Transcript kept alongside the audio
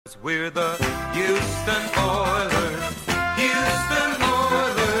We're the Houston Oilers. Houston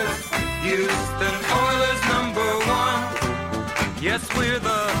Oilers. Houston Oilers #1. Yes, we're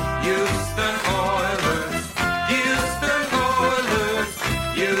the Houston Oilers. Houston Oilers.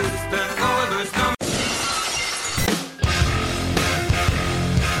 Houston Oilers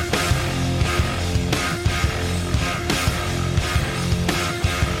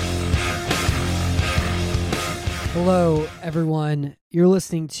Hello, everyone. You're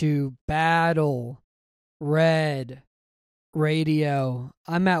listening to Battle Red Radio.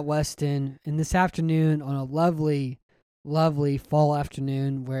 I'm Matt Weston, and this afternoon, on a lovely, lovely fall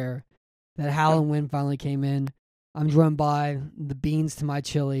afternoon where that howling wind finally came in, I'm joined by the beans to my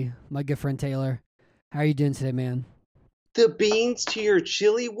chili, my good friend Taylor. How are you doing today, man? The beans to your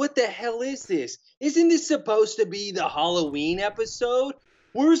chili? What the hell is this? Isn't this supposed to be the Halloween episode?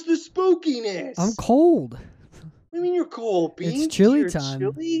 Where's the spookiness? I'm cold. What do you mean you're cold? Beans It's chili to your time.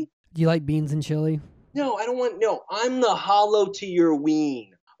 Chili? Do you like beans and chili? No, I don't want. No, I'm the hollow to your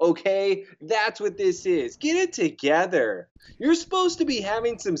ween. Okay, that's what this is. Get it together. You're supposed to be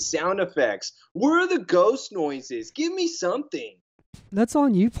having some sound effects. Where are the ghost noises? Give me something. That's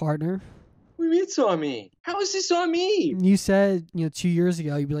on you, partner. What do you mean it's on me? How is this on me? You said, 2 years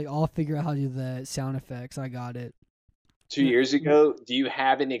ago, you'd be like, I'll figure out how to do the sound effects. I got it. 2 years ago, do you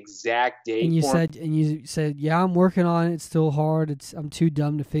have an exact date? And you said, yeah, I'm working on it. It's still hard. I'm too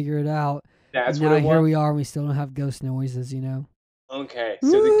dumb to figure it out. That's and what now it here was? we are, and we still don't have ghost noises, Okay,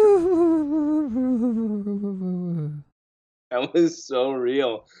 so that was so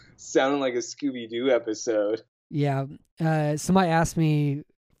real. Sounded like a Scooby-Doo episode. Yeah. Somebody asked me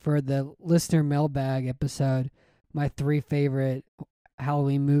for the listener mailbag episode, my 3 favorite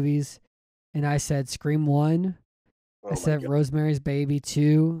Halloween movies, and I said Scream 1, I said Rosemary's Baby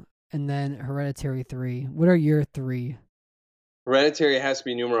 2, and then Hereditary 3. What are your 3? Hereditary has to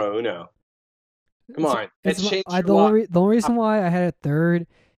be numero uno. Come on. It's changed the only reason why I had a third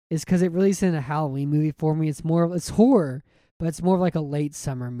is because it really isn't a Halloween movie for me. It's horror, but it's more of like a late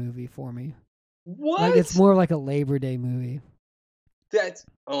summer movie for me. What? Like it's more like a Labor Day movie.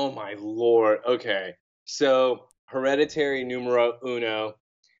 Oh my lord. Okay. So Hereditary numero uno.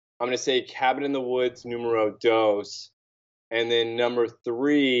 I'm going to say Cabin in the Woods numero dos. And then number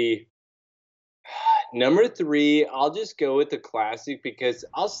 3, I'll just go with the classic because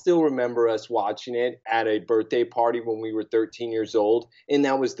I'll still remember us watching it at a birthday party when we were 13 years old, and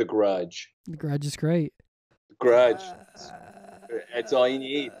that was The Grudge. The Grudge is great. Grudge. That's all you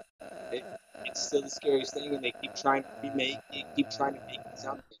need. It's still the scariest thing, and they keep trying to remake it, keep trying to make it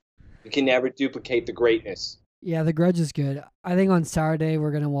something. You can never duplicate the greatness. Yeah, The Grudge is good. I think on Saturday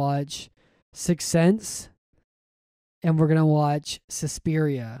we're going to watch Sixth Sense, and we're going to watch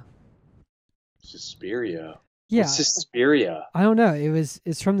Suspiria. Suspiria? Yeah. What's Suspiria? I don't know.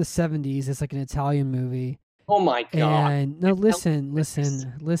 It's from the 70s. It's like an Italian movie. Oh my god. And no, listen.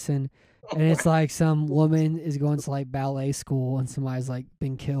 And it's like some woman is going to like ballet school and somebody's like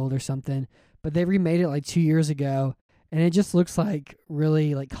been killed or something. But they remade it like 2 years ago, and it just looks like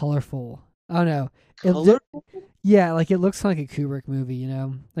really like colorful. I don't know. Yeah, like it looks like a Kubrick movie,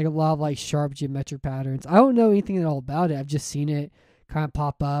 like a lot of like sharp geometric patterns. I don't know anything at all about it. I've just seen it kind of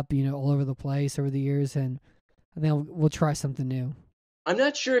pop up, all over the place over the years, and I think we'll try something new. I'm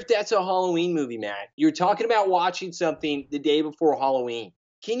not sure if that's a Halloween movie, Matt. You're talking about watching something the day before Halloween.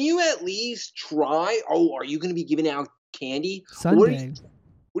 Can you at least try? Oh, are you going to be giving out candy? Sunday.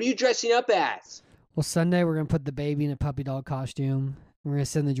 What are you dressing up as? Well, Sunday we're going to put the baby in a puppy dog costume. We're going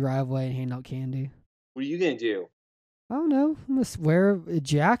to sit in the driveway and hand out candy. What are you going to do? I don't know. I'm going to wear a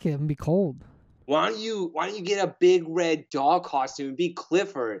jacket and be cold. Why don't you get a big red dog costume and be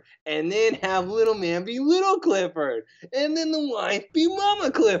Clifford, and then have little man be little Clifford, and then the wife be Mama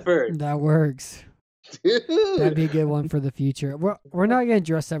Clifford? That works. Dude. That'd be a good one for the future. We're not going to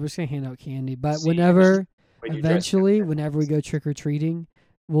dress up. We're just going to hand out candy. But whenever we go trick or treating,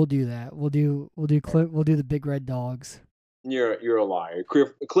 we'll do that. We'll do the big red dogs. You're a liar.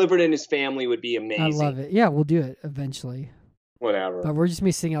 Clifford and his family would be amazing. I love it. Yeah, we'll do it eventually. Whatever. But we're just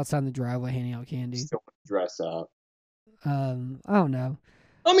me sitting outside in the driveway handing out candy. Still dress up. I don't know.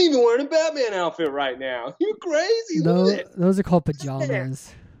 I'm even wearing a Batman outfit right now. You crazy? Those are called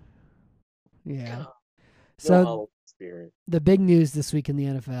pajamas. Yeah. So the big news this week in the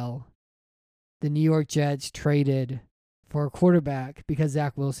NFL, the New York Jets traded for a quarterback because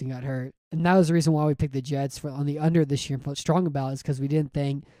Zach Wilson got hurt. And that was the reason why we picked the Jets on the under this year and felt strong about it, is because we didn't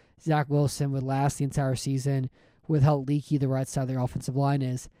think Zach Wilson would last the entire season with how leaky the right side of their offensive line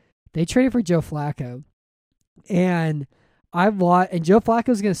is. They traded for Joe Flacco. And Joe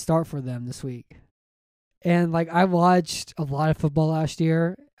Flacco's going to start for them this week. And I watched a lot of football last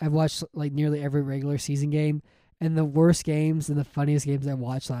year. I've watched like nearly every regular season game, and the worst games and the funniest games I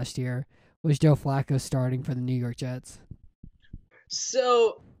watched last year was Joe Flacco starting for the New York Jets.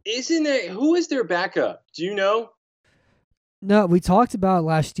 So who is their backup? Do you know? No, we talked about it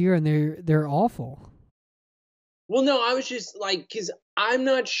last year, and they're awful. Well, no, I was just like, because I'm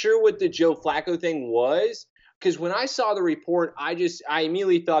not sure what the Joe Flacco thing was. Because when I saw the report, I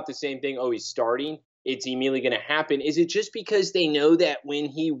immediately thought the same thing. Oh, he's starting. It's immediately going to happen. Is it just because they know that when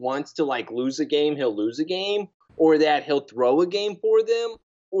he wants to like lose a game, he'll lose a game, or that he'll throw a game for them,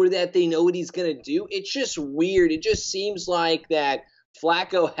 or that they know what he's going to do? It's just weird. It just seems like that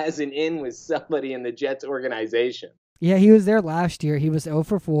Flacco has an in with somebody in the Jets organization. Yeah, he was there last year. He was 0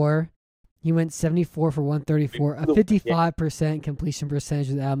 for 4. He went 74 for 134, a 55% completion percentage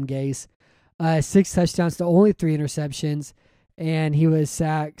with Adam Gase, 6 touchdowns to only 3 interceptions, and he was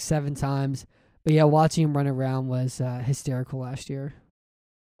sacked 7 times. But yeah, watching him run around was hysterical last year.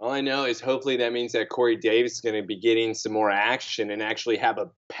 All I know is hopefully that means that Corey Davis is going to be getting some more action and actually have a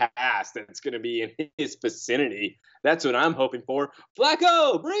pass that's going to be in his vicinity. That's what I'm hoping for.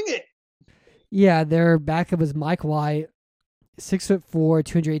 Flacco, bring it! Yeah, their backup was Mike White, 6'4",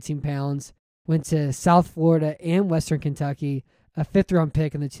 218 pounds, went to South Florida and Western Kentucky, a 5th-round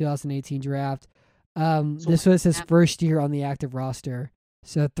pick in the 2018 draft. This was his first year on the active roster.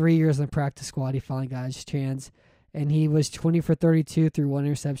 So 3 years in the practice squad, he finally got his chance. And he was 20 for 32 through 1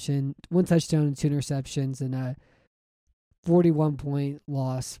 interception, 1 touchdown and 2 interceptions, and a 41-point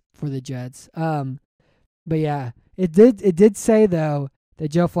loss for the Jets. But yeah, it did say, though, that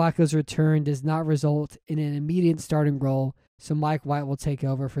Joe Flacco's return does not result in an immediate starting role, so Mike White will take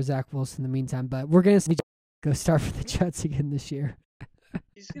over for Zach Wilson in the meantime. But we're going to see go start for the Jets again this year.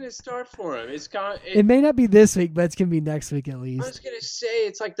 He's going to start for him. It may not be this week, but it's going to be next week at least. I was going to say,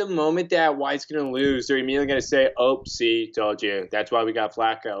 it's like the moment that White's going to lose, they're immediately going to say, oh, see, told you. That's why we got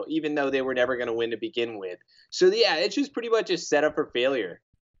Flacco, even though they were never going to win to begin with. So, yeah, it's just pretty much a setup for failure.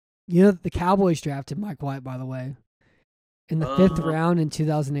 You know, the Cowboys drafted Mike White, by the way, in the 5th round in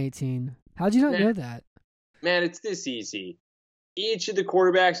 2018. How'd you not know that? Man, it's this easy. Each of the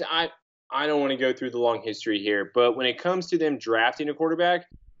quarterbacks, I don't want to go through the long history here, but when it comes to them drafting a quarterback,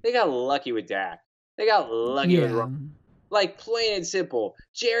 they got lucky with Dak. They got lucky with Ron. Like, plain and simple.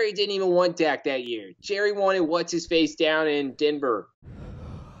 Jerry didn't even want Dak that year. Jerry wanted what's-his-face down in Denver.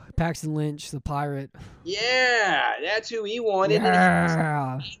 Paxton Lynch, the Pirate. Yeah, that's who he wanted.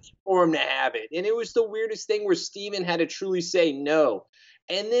 Yeah. And for him to have it. And it was the weirdest thing where Steven had to truly say no.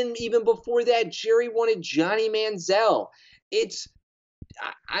 And then even before that, Jerry wanted Johnny Manziel.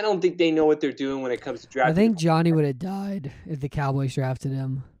 I don't think they know what they're doing when it comes to drafting. I think Johnny would have died if the Cowboys drafted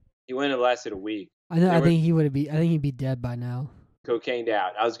him. He wouldn't have lasted a week. I think he'd be dead by now. Cocained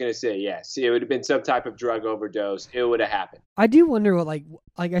out. I was going to say, yes. It would have been some type of drug overdose. It would have happened. I do wonder what, like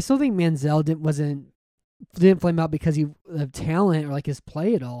I still think Manziel didn't flame out because of talent or like his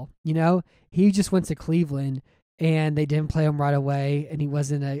play at all. You know, he just went to Cleveland and they didn't play him right away, and he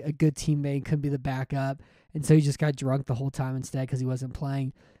wasn't a good teammate, couldn't be the backup. And so he just got drunk the whole time instead because he wasn't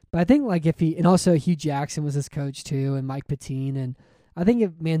playing. But I think like and also Hugh Jackson was his coach too, and Mike Patine. And I think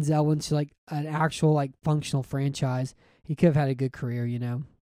if Manziel went to like an actual like functional franchise, he could have had a good career, you know?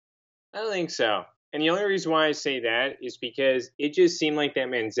 I don't think so. And the only reason why I say that is because it just seemed like that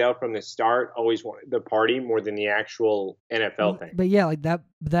Manziel from the start always wanted the party more than the actual NFL thing. But yeah, like that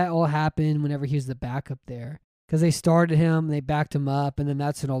all happened whenever he was the backup there. Because they started him, they backed him up, and then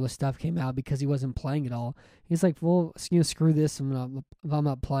that's when all the stuff came out because he wasn't playing at all. He's like, well, screw this. If I'm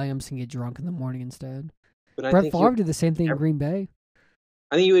not playing, I'm just going to get drunk in the morning instead. But Brett Favre did the same thing in Green Bay.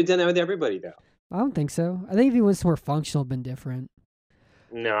 I think he would have done that with everybody, though. I don't think so. I think if he went somewhere functional, it'd been different.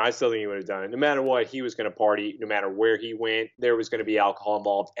 No, I still think he would have done it. No matter what, he was going to party. No matter where he went, there was going to be alcohol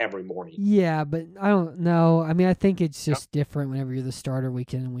involved every morning. Yeah, but I don't know. I mean, I think it's just different whenever you're the starter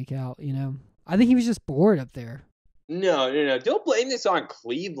week in and week out, you know? I think he was just bored up there. No. Don't blame this on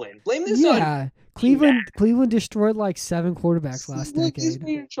Cleveland. Blame this on Cleveland destroyed like 7 quarterbacks last decade. This is what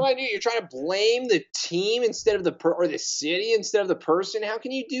you're trying to do. You're trying to blame the team instead of or the city instead of the person. How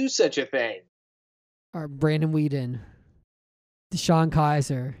can you do such a thing? Brandon Weeden, Deshaun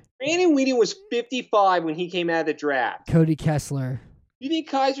Kaiser. Brandon Weeden was 55 when he came out of the draft. Cody Kessler. You think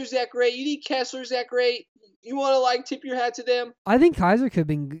Kaiser's that great? You think Kessler's that great? You want to like tip your hat to them? I think Kaiser could have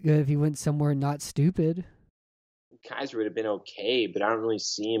been good if he went somewhere not stupid. Kaiser would have been okay, but I don't really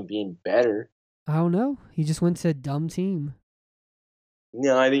see him being better. I don't know. He just went to a dumb team.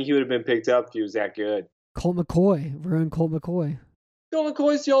 No, I think he would have been picked up if he was that good. Colt McCoy. Ruined Colt McCoy. Colt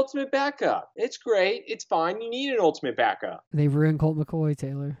McCoy's the ultimate backup. It's great. It's fine. You need an ultimate backup. They ruined Colt McCoy,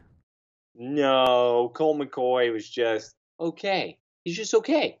 Taylor. No, Colt McCoy was just okay. He's just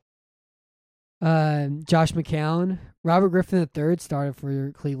okay. Josh McCown. Robert Griffin III started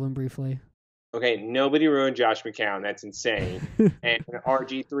for Cleveland briefly. Okay, nobody ruined Josh McCown. That's insane. And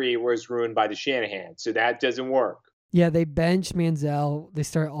RG3 was ruined by the Shanahan, so that doesn't work. Yeah, they benched Manziel. They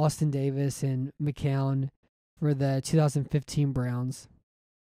start Austin Davis and McCown for the 2015 Browns.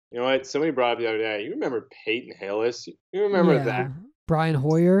 You know what? Somebody brought up the other day. You remember Peyton Hillis? You remember that? Brian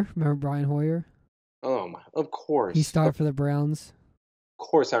Hoyer. Remember Brian Hoyer? Oh, my. Of course. He started for the Browns. Of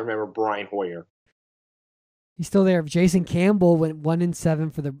course I remember Brian Hoyer. He's still there. Jason Campbell went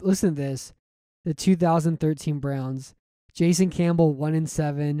 1-7 for the... Listen to this. The 2013 Browns. Jason Campbell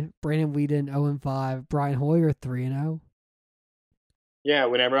 1-7. Brandon Weeden 0-5. Brian Hoyer 3-0. Yeah,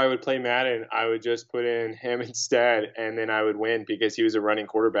 whenever I would play Madden, I would just put in him instead, and then I would win because he was a running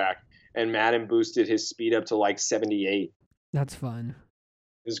quarterback. And Madden boosted his speed up to like 78. That's fun.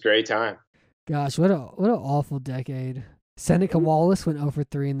 It was a great time. Gosh, what an awful decade. Seneca Wallace went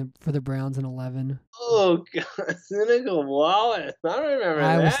 0-3 for the Browns in 11. Oh God, Seneca Wallace! I don't remember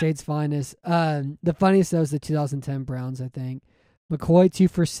Iowa that. State's finest. The funniest though was the 2010 Browns, I think. McCoy 2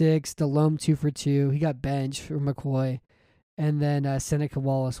 for 6, Delhomme 2 for 2. He got benched for McCoy, and then Seneca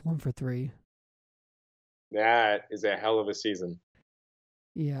Wallace 1 for 3. That is a hell of a season.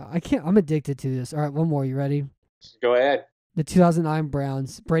 Yeah, I can't. I'm addicted to this. All right, one more. You ready? Go ahead. The 2009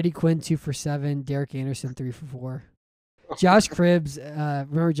 Browns. Brady Quinn 2 for 7. Derek Anderson 3 for 4. Josh Cribbs,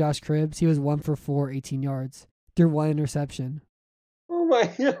 remember Josh Cribbs? He was 1 for 4, 18 yards. Threw 1 interception. Oh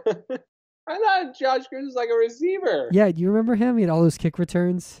my God. I thought Josh Cribbs was like a receiver. Yeah, do you remember him? He had all those kick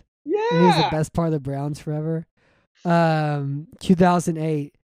returns. Yeah. And he was the best part of the Browns forever.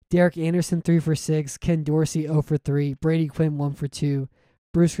 2008, Derek Anderson 3 for 6. Ken Dorsey 0 for 3. Brady Quinn 1 for 2.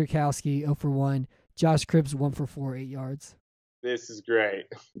 Bruce Krakowski 0 for 1. Josh Cribbs 1 for 4, 8 yards. This is great.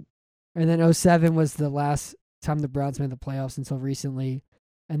 And then 07 was the last time the Browns made the playoffs until recently,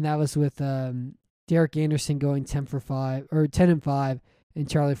 and that was with Derek Anderson going 10-5, and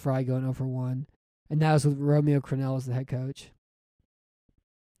Charlie Fry going 0 for 1, and that was with Romeo Crennel as the head coach.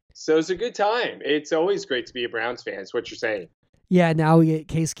 So it's a good time. It's always great to be a Browns fan. Is what you're saying? Yeah. Now we get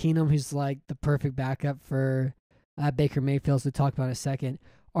Case Keenum, who's like the perfect backup for Baker Mayfield, as we'll talk about in a second.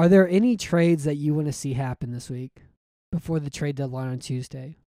 Are there any trades that you want to see happen this week before the trade deadline on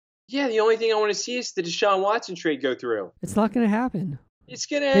Tuesday? Yeah, the only thing I want to see is the Deshaun Watson trade go through. It's not going to happen. It's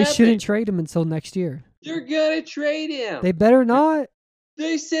going to happen. They shouldn't trade him until next year. They're going to trade him. They better not.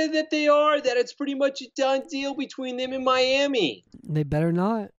 They said that they are, that it's pretty much a done deal between them and Miami. They better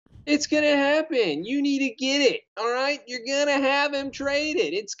not. It's going to happen. You need to get it, all right? You're going to have him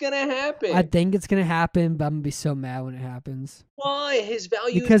traded. It's going to happen. I think it's going to happen, but I'm going to be so mad when it happens. Why? His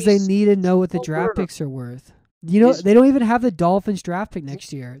value Because they need to know what the draft picks are worth. You know, they don't even have the Dolphins draft pick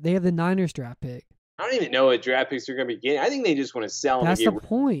next year. They have the Niners draft pick. I don't even know what draft picks they're going to be getting. I think they just want to sell them. That's the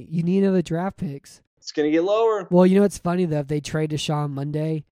point. You need to know the draft picks. It's going to get lower. Well, you know what's funny, though? If they trade Deshaun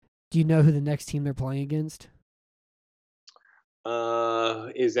Monday, do you know who the next team they're playing against?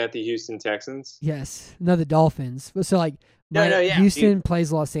 Is that the Houston Texans? Yes. No, the Dolphins. So, like, Houston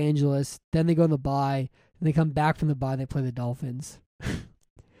plays Los Angeles, then they go on the bye, and they come back from the bye, and they play the Dolphins.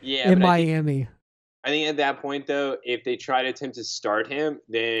 Yeah. In Miami. I think at that point, though, if they try to attempt to start him,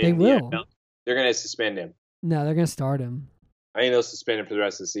 then they will. They're going to suspend him. No, they're going to start him. I think they'll suspend him for the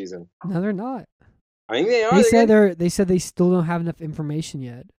rest of the season. No, they're not. I think they are. They said they still don't have enough information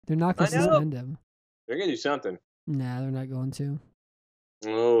yet. They're not going to suspend him. They're going to do something. Nah, they're not going to.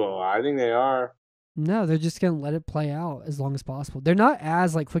 Oh, I think they are. No, they're just going to let it play out as long as possible. They're not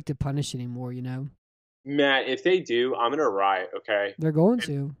as quick to punish anymore, you know? Matt, if they do, I'm going to riot, okay? They're going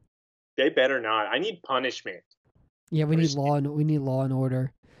to. They better not. I need punishment. Yeah, we need law and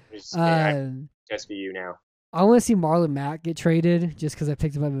order. Just for you now. I want to see Marlon Mack get traded just because I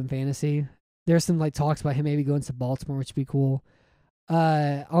picked him up in fantasy. There's some talks about him maybe going to Baltimore, which would be cool.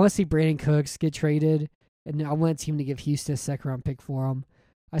 I want to see Brandon Cooks get traded, and I want a team to give Houston a second-round pick for him.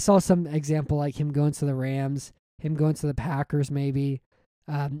 I saw some example like him going to the Rams, him going to the Packers maybe.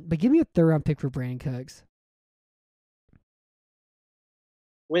 But give me a third-round pick for Brandon Cooks.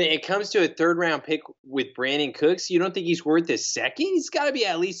 When it comes to a third-round pick with Brandon Cooks, you don't think he's worth a second? He's got to be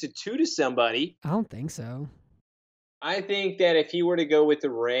at least a 2 to somebody. I don't think so. I think that if he were to go with the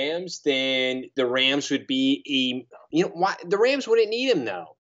Rams, then the Rams would be why the Rams wouldn't need him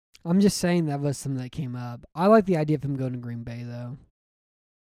though. I'm just saying that was something that came up. I like the idea of him going to Green Bay though.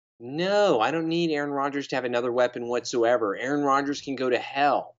 No, I don't need Aaron Rodgers to have another weapon whatsoever. Aaron Rodgers can go to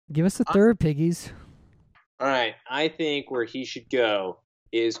hell. Give us a third, piggies. All right, I think where he should go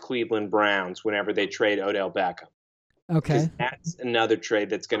is Cleveland Browns whenever they trade Odell Beckham. Okay. That's another trade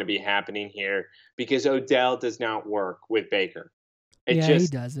that's going to be happening here because Odell does not work with Baker. He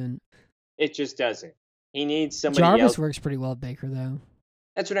doesn't. It just doesn't. He needs somebody Jarvis else. works pretty well with Baker, though.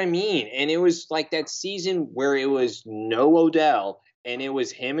 That's what I mean. And it was like that season where it was no Odell, and it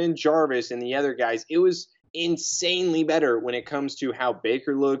was him and Jarvis and the other guys. It was insanely better when it comes to how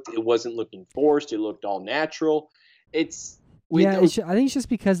Baker looked. It wasn't looking forced. It looked all natural. I think it's just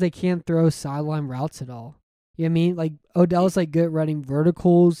because they can't throw sideline routes at all. You know what I mean? Like, Odell's like good at running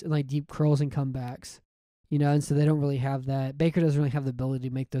verticals and like deep curls and comebacks. You know, and so they don't really have that. Baker doesn't really have the ability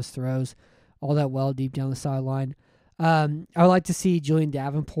to make those throws all that well deep down the sideline. I would like to see Julian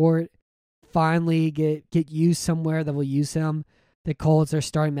Davenport finally get used somewhere that will use him. The Colts are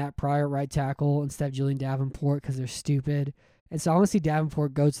starting Matt Pryor right tackle instead of Julian Davenport because they're stupid. And so I want to see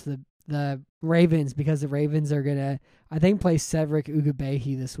Davenport go to the Ravens because the Ravens are going to, I think, play Cedric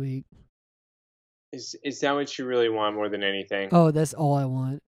Ugobehi this week. Is that what you really want more than anything? Oh, that's all I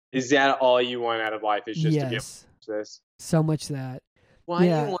want. Is that all you want out of life? Is just to get this? So much that. Why do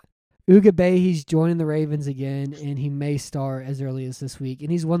you want? Ugobehi's joining the Ravens again, and he may start as early as this week.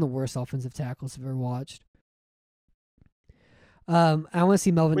 And he's one of the worst offensive tackles I've ever watched. I want to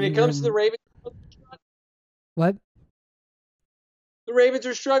see Melvin Ingram. When it comes to the Ravens, what? The Ravens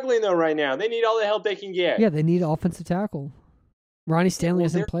are struggling though right now. They need all the help they can get. Yeah, they need offensive tackle. Ronnie Stanley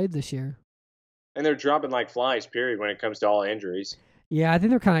hasn't played this year. And they're dropping like flies, period, when it comes to all injuries. Yeah, I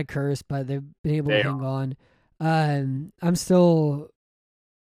think they're kind of cursed, but they've been able to hang on.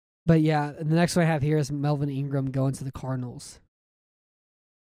 But yeah, the next one I have here is Melvin Ingram going to the Cardinals.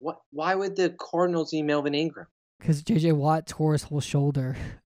 What? Why would the Cardinals need Melvin Ingram? Because J.J. Watt tore his whole shoulder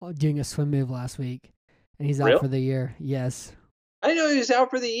doing a swim move last week, and he's out for the year. Yes. I didn't know he was out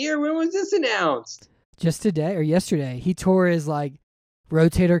for the year. When was this announced? Just today or yesterday. He tore his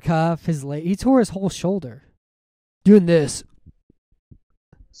rotator cuff, he tore his whole shoulder doing this.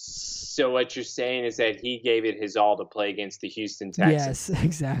 So what you're saying is that he gave it his all to play against the Houston Texans. Yes,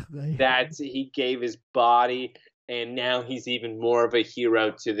 exactly. He gave his body, and now he's even more of a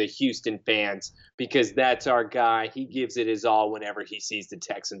hero to the Houston fans because that's our guy. He gives it his all whenever he sees the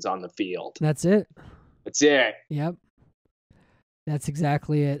Texans on the field. That's it. That's it. Yep. That's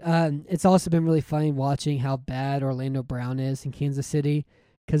exactly it. It's also been really funny watching how bad Orlando Brown is in Kansas City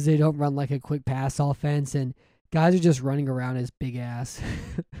because they don't run like a quick pass offense, and guys are just running around his big ass.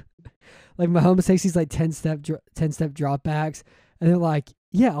 Like Mahomes takes these 10-step dropbacks, and they're like,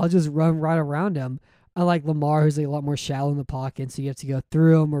 yeah, I'll just run right around him. Unlike Lamar, who's a lot more shallow in the pocket, so you have to go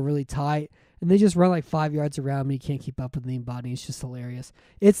through him or really tight. And they just run 5 yards around him, and you can't keep up with anybody. It's just hilarious.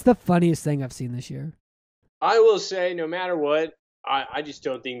 It's the funniest thing I've seen this year. I will say, no matter what, I just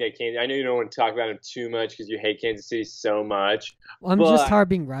don't think that Kansas. I know you don't want to talk about him too much because you hate Kansas City so much. Well, I'm just tired of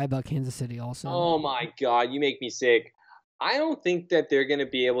being right about Kansas City also. Oh, my God. You make me sick. I don't think that they're going to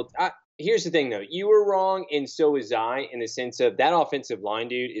be able to. Here's the thing, though. You were wrong, and so was I, in the sense of that offensive line,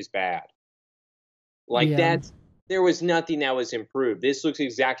 dude, is bad. There was nothing that was improved. This looks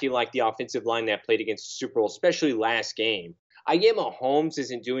exactly like the offensive line that played against the Super Bowl, especially last game. I get Mahomes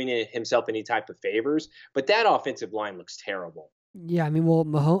isn't doing himself any type of favors, but that offensive line looks terrible. Yeah, I mean, well,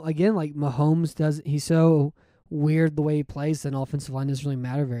 Mahomes does. He's so weird the way he plays that an offensive line doesn't really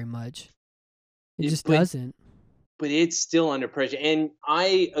matter very much. It just doesn't. But it's still under pressure. And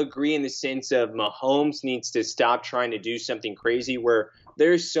I agree in the sense of Mahomes needs to stop trying to do something crazy where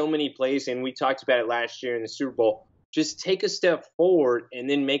there's so many plays, and we talked about it last year in the Super Bowl. Just take a step forward and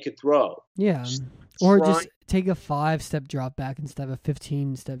then make a throw. Yeah. Just take a 5-step drop back instead of a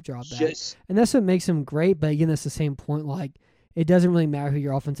 15-step drop back. And that's what makes him great. But again, that's the same point. It doesn't really matter who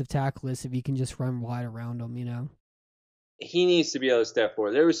your offensive tackle is if you can just run wide around him, you know? He needs to be able to step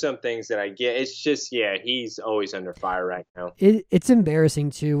forward. There were some things that I get. It's just, he's always under fire right now. It's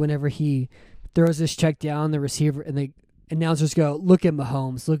embarrassing, too, whenever he throws this check down, the receiver, and the announcers go, look at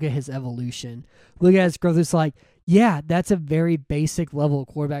Mahomes, look at his evolution. Look at his growth. It's that's a very basic level of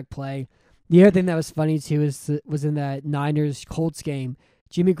quarterback play. The other thing that was funny, too, was in that Niners-Colts game,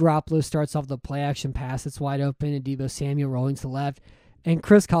 Jimmy Garoppolo starts off the play-action pass that's wide open, and Deebo Samuel rolling to the left, and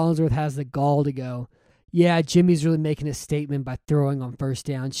Chris Collinsworth has the gall to go, yeah, Jimmy's really making a statement by throwing on first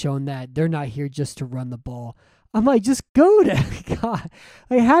down, showing that they're not here just to run the ball. I'm like, just go to God.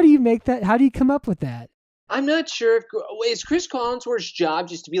 How do you make that? How do you come up with that? I'm not sure if is Chris Collinsworth's job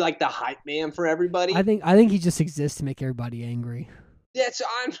just to be the hype man for everybody. I think he just exists to make everybody angry.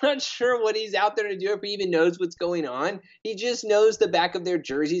 I'm not sure what he's out there to do if he even knows what's going on. He just knows the back of their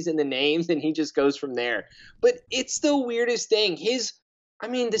jerseys and the names, and he just goes from there. But it's the weirdest thing.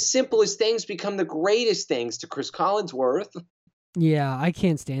 The simplest things become the greatest things to Chris Collinsworth. Yeah, I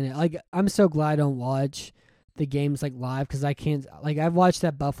can't stand it. I'm so glad I don't watch the games live because I can't. I've watched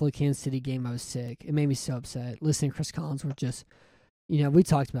that Buffalo Kansas City game. I was sick. It made me so upset listening to Chris Collinsworth just We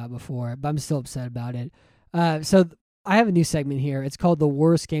talked about it before, but I'm still upset about it. So I have a new segment here. It's called the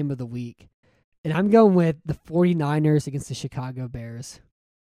worst game of the week. And I'm going with the 49ers against the Chicago Bears.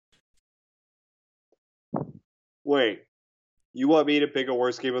 Wait, you want me to pick a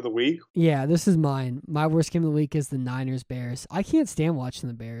worst game of the week? Yeah, this is mine. My worst game of the week is the Niners Bears. I can't stand watching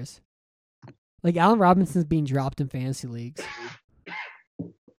the Bears. Like, Allen Robinson's being dropped in fantasy leagues.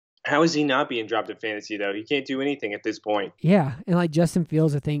 How is he not being dropped in fantasy, though? He can't do anything at this point. Yeah, and like Justin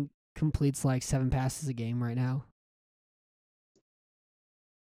Fields, I think, completes like 7 passes a game right now.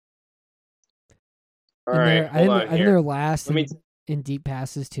 All right, I think they're last in deep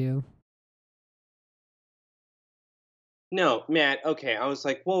passes, too. No, Matt, okay, I was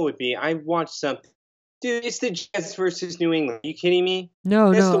like, what would be? I watched something. Dude, it's the Jets versus New England. Are you kidding me?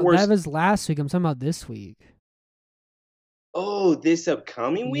 No, that was last week. I'm talking about this week. Oh, this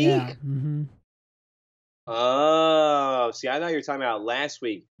upcoming week? Yeah. Mm-hmm. Oh, see, I thought you were talking about last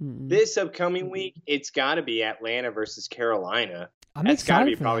week. Mm-mm. This upcoming week, it's got to be Atlanta versus Carolina. I'm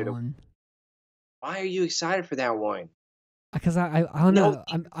excited for that one. Why are you excited for that one? Because I don't know.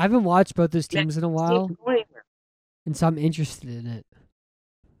 I haven't watched both those teams in a while, and so I'm interested in it.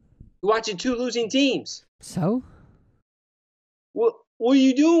 You're watching 2 losing teams. So? What are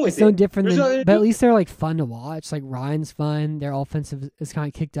you doing with it? It's no different but at least they're like fun to watch. Like Ryan's fun. Their offensive is kind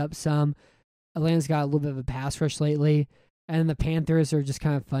of kicked up some. Atlanta's got a little bit of a pass rush lately. And the Panthers are just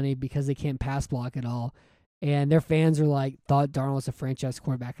kind of funny because they can't pass block at all. And their fans are like, thought Darnold was a franchise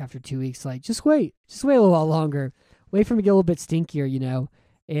quarterback after 2 weeks. Like, just wait a little while longer. Wait for him to get a little bit stinkier,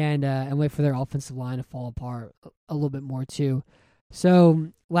 and wait for their offensive line to fall apart a little bit more too. So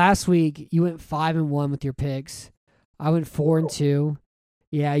last week you went 5-1 with your picks. I went 4-2.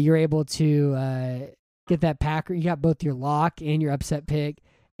 Yeah, you're able to get that Packer. You got both your lock and your upset pick,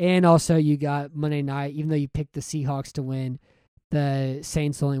 and also you got Monday night. Even though you picked the Seahawks to win, the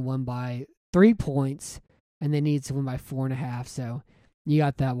Saints only won by 3 points, and they needed to win by 4.5. So you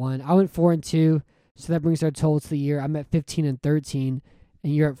got that one. I went 4-2, so that brings our total to the year. I'm at 15-13,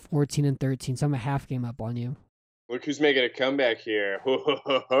 and you're at 14-13. So I'm a half game up on you. Look who's making a comeback here.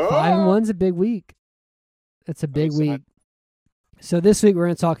 5-1's a big week. That's a big week. So this week we're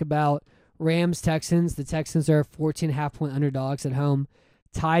going to talk about Rams-Texans. The Texans are 14.5-point underdogs at home.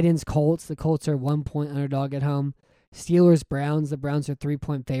 Titans-Colts. The Colts are 1-point underdog at home. Steelers-Browns. The Browns are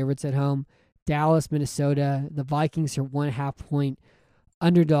 3-point favorites at home. Dallas-Minnesota. The Vikings are 1.5-point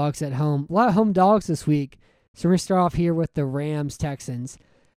underdogs at home. A lot of home dogs this week. So we're going to start off here with the Rams-Texans.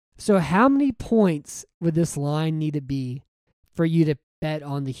 So how many points would this line need to be for you to bet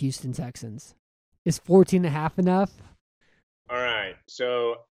on the Houston Texans? Is 14.5 enough? All right.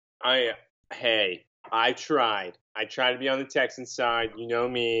 So I tried. I tried to be on the Texans side. You know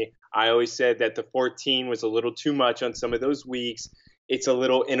me. I always said that the 14 was a little too much on some of those weeks. It's a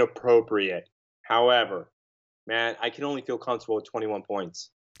little inappropriate. However, Matt, I can only feel comfortable with 21 points.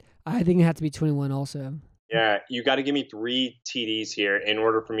 I think it has to be 21 also. Yeah, you got to give me 3 TDs here in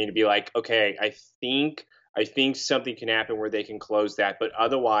order for me to be like, okay, I think something can happen where they can close that. But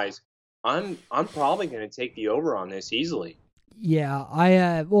otherwise, I'm probably going to take the over on this easily.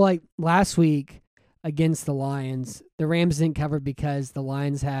 Yeah, like last week against the Lions, the Rams didn't cover because the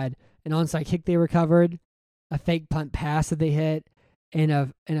Lions had an onside kick they recovered, a fake punt pass that they hit, and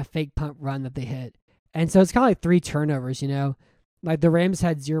a fake punt run that they hit. And so it's kind of like 3 turnovers, Like the Rams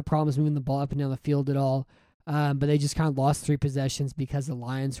had 0 problems moving the ball up and down the field at all, but they just kind of lost 3 possessions because the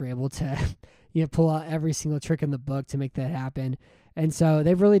Lions were able to pull out every single trick in the book to make that happen. And so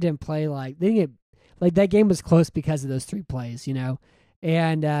they really didn't play that game was close because of those 3 plays,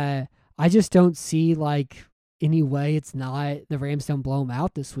 And I just don't see any way it's not the Rams don't blow them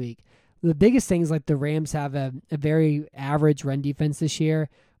out this week. The biggest thing is the Rams have a very average run defense this year,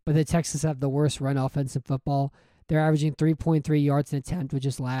 but the Texans have the worst run offense in football. They're averaging 3.3 yards an attempt, which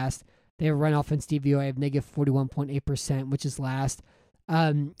is last. They have a run offense DVOA of negative 41.8%, which is last.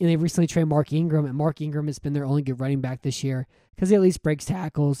 And they recently traded Mark Ingram, and Mark Ingram has been their only good running back this year because he at least breaks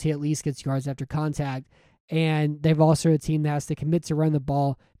tackles. He at least gets yards after contact. And they've also a team that has to commit to run the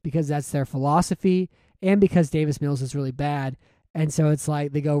ball because that's their philosophy and because Davis Mills is really bad. And so it's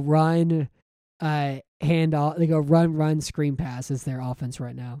like they go run, handoff. They go run, screen pass is their offense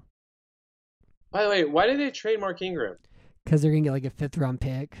right now. By the way, why did they trade Mark Ingram? Because they're going to get a 5th-round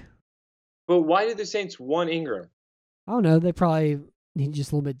pick. But why did the Saints want Ingram? I don't know. They probably need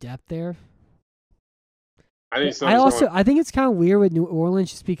just a little bit of depth there. I think it's kind of weird with New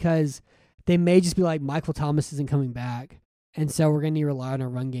Orleans just because they may just be like, Michael Thomas isn't coming back. And so we're going to need to rely on our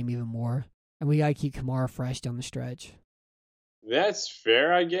run game even more. And we got to keep Kamara fresh down the stretch. That's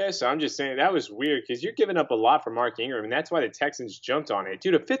fair, I guess. I'm just saying that was weird because you're giving up a lot for Mark Ingram, and that's why the Texans jumped on it.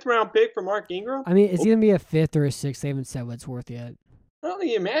 Dude, a 5th-round pick for Mark Ingram? I mean, it's going to be a 5th or a 6th. They haven't said what it's worth yet. I don't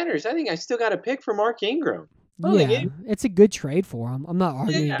think it matters. I think I still got a pick for Mark Ingram. Yeah, it's a good trade for him. I'm not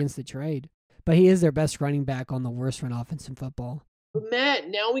arguing against the trade. But he is their best running back on the worst run offense in football. But Matt,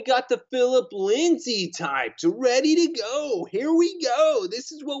 now we got the Phillip Lindsay types ready to go. Here we go.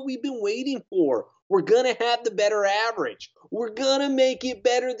 This is what we've been waiting for. We're going to have the better average. We're going to make it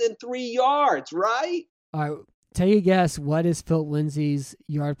better than 3 yards, right? All right. Take a guess. What is Phillip Lindsay's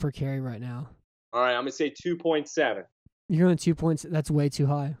yard per carry right now? All right. I'm going to say 2.7. You're going 2 points. That's way too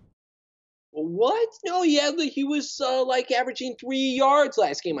high. What? No, yeah, he was averaging 3 yards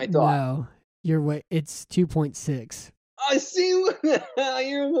last game, I thought. No. It's 2.6. I see.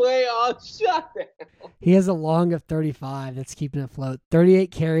 You're way off. Shut down. He has a long of 35 that's keeping it afloat. 38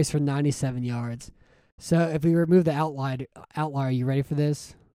 carries for 97 yards. So if we remove the outlier, are you ready for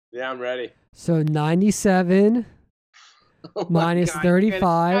this? Yeah, I'm ready. So 97 minus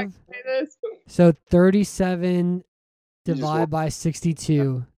 35. So 37 divided by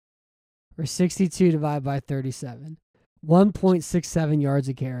 62. Or 62 divided by 37. 1.67 yards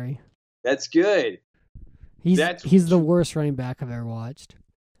a carry. That's good. He's the worst running back I've ever watched.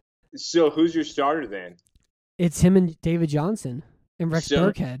 So who's your starter then? It's him and David Johnson and Rex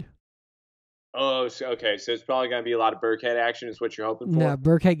Burkhead. Oh, okay. So it's probably going to be a lot of Burkhead action is what you're hoping for? No,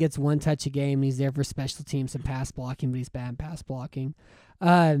 Burkhead gets 1 touch a game. He's there for special teams and pass blocking, but he's bad in pass blocking.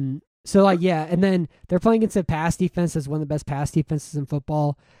 And then they're playing against a pass defense that's one of the best pass defenses in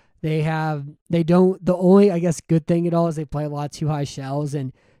football. The only, I guess, good thing at all is they play a lot of too high shells,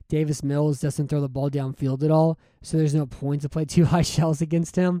 and Davis Mills doesn't throw the ball downfield at all, so there's no point to play too high shells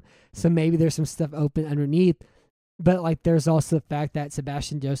against him. So maybe there's some stuff open underneath. But there's also the fact that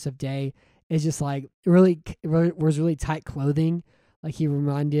Sebastian Joseph Day is just was really tight clothing. Like he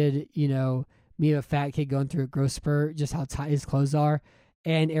reminded, me of a fat kid going through a growth spurt, just how tight his clothes are.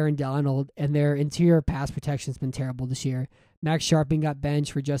 And Aaron Donald, and their interior pass protection's been terrible this year. Max Sharping got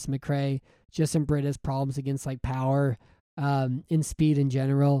benched for Justin McCray. Justin Britt has problems against power, in speed in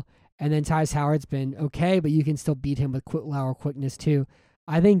general. And then Tyus Howard's been okay, but you can still beat him with lateral quickness too.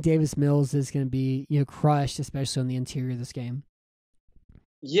 I think Davis Mills is going to be crushed, especially on the interior of this game.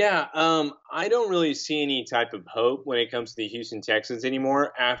 Yeah, I don't really see any type of hope when it comes to the Houston Texans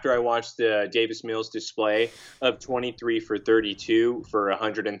anymore after I watched the Davis Mills display of 23 for 32 for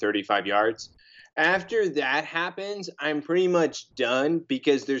 135 yards. After that happens, I'm pretty much done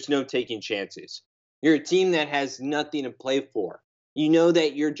because there's no taking chances. You're a team that has nothing to play for. You know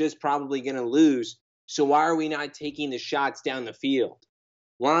that you're just probably going to lose, so why are we not taking the shots down the field?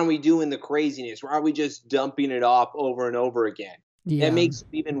 Why aren't we doing the craziness? Why are we just dumping it off over and over again? Yeah. That makes it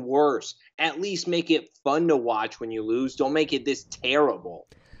even worse. At least make it fun to watch when you lose. Don't make it this terrible.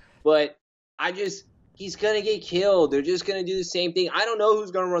 But he's going to get killed. They're just going to do the same thing. I don't know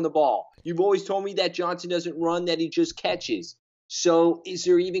who's going to run the ball. You've always told me that Johnson doesn't run, that he just catches. So is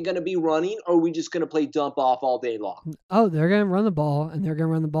there even going to be running, or are we just going to play dump off all day long? Oh, they're going to run the ball, and they're going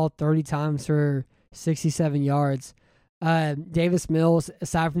to run the ball 30 times for 67 yards. Davis Mills,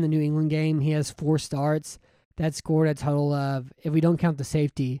 aside from the New England game, he has 4 starts that scored a total of, if we don't count the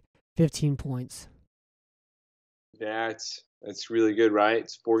safety, 15 points. That's really good, right?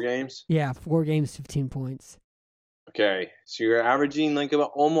 It's 4 games? Yeah, 4 games, 15 points. Okay, so you're averaging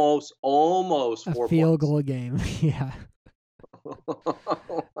about almost 4 points. A field goal a game, yeah.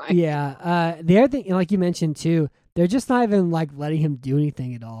 Yeah, the other thing, like you mentioned too, they're just not even letting him do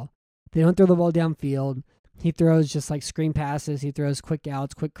anything at all. They don't throw the ball downfield. He throws just screen passes. He throws quick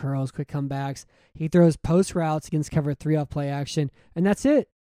outs, quick curls, quick comebacks. He throws post routes against cover 3 off play action, and that's it.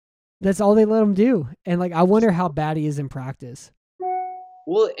 That's all they let him do. And I wonder how bad he is in practice.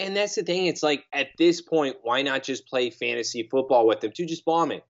 Well, and that's the thing. It's at this point, why not just play fantasy football with him? Just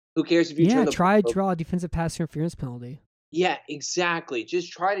bomb it. Who cares if you draw a defensive pass interference penalty. Yeah, exactly.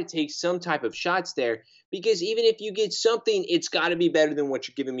 Just try to take some type of shots there, because even if you get something, it's got to be better than what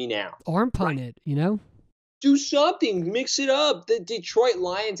you're giving me now. Arm punt it, Do something. Mix it up. The Detroit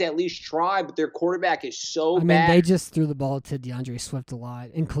Lions at least try, but their quarterback is so bad. They just threw the ball to DeAndre Swift a lot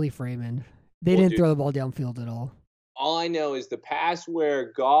and Khalif Raymond. They didn't throw the ball downfield at all. All I know is the pass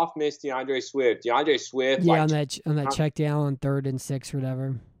where Goff missed DeAndre Swift. DeAndre Swift. Yeah, on that check down on 3rd and 6 or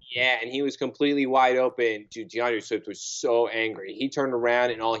whatever. Yeah, and he was completely wide open. Dude, DeAndre Swift was so angry. He turned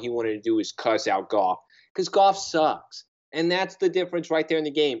around, and all he wanted to do was cuss out Goff, because Goff sucks. And that's the difference right there in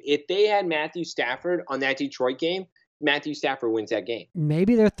the game. If they had Matthew Stafford on that Detroit game, Matthew Stafford wins that game.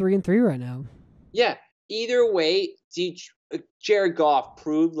 Maybe they're 3-3 right now. Yeah. Either way, Jared Goff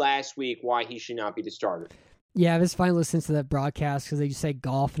proved last week why he should not be the starter. Yeah, I was finally listening to that broadcast because they just say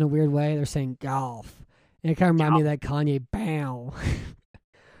golf in a weird way. They're saying golf. And it kind of reminded me of that Kanye bow.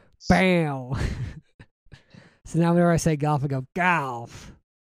 Bow. So now whenever I say golf, I go golf.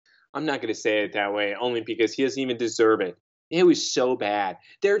 I'm not going to say it that way, only because he doesn't even deserve it. It was so bad.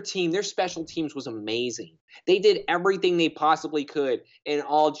 Their team, their special teams was amazing. They did everything they possibly could, and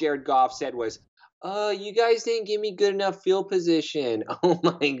all Jared Goff said was, you guys didn't give me good enough field position. Oh,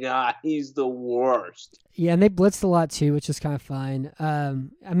 my God. He's the worst. Yeah, and they blitzed a lot, too, which is kind of fine.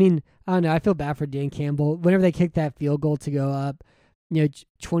 I mean, I don't know. I feel bad for Dan Campbell. Whenever they kicked that field goal to go up,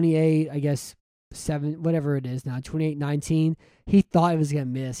 28, I guess, 7, whatever it is now, 28-19, he thought it was going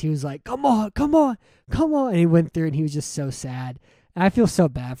to miss. He was like, come on. And he went through, and he was just so sad. And I feel so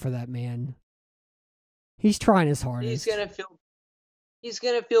bad for that man. He's trying his hardest. He's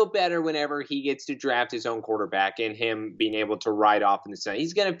gonna feel better whenever he gets to draft his own quarterback and him being able to ride off in the sun.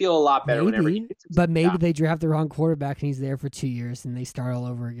 He's gonna feel a lot better whenever he gets but maybe they draft the wrong quarterback and he's there for 2 years and they start all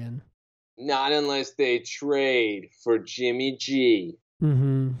over again. Not unless they trade for Jimmy G.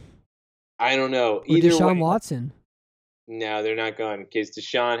 Mm-hmm. I don't know. Or Deshaun Watson. No, they're not going because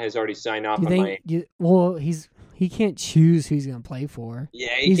Deshaun has already signed off on Miami. Well, he can't choose who he's gonna play for.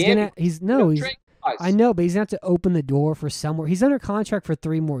 Yeah, he's I know, but he's going to have to open the door for somewhere. He's under contract for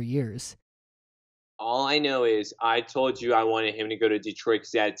 3 more years. All I know is I told you I wanted him to go to Detroit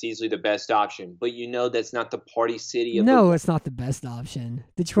because that's easily the best option. But that's not the party city of No, it's not the best option.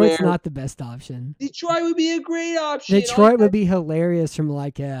 Detroit's not the best option. Detroit would be a great option. Detroit would be hilarious from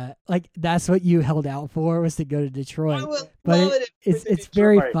like that's what you held out for was to go to Detroit. But it's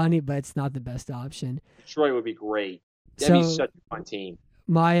very funny, but it's not the best option. Detroit would be great. That'd be such a fun team.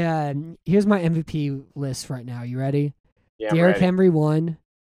 Here's my MVP list right now. You ready? Yeah, Derrick Henry 1,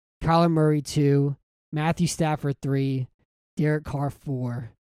 Kyler Murray 2, Matthew Stafford 3, Derek Carr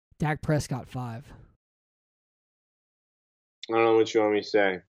 4, Dak Prescott 5. I don't know what you want me to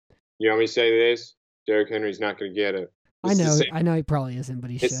say. You want me to say this? Derrick Henry's not going to get it. I know he probably isn't, but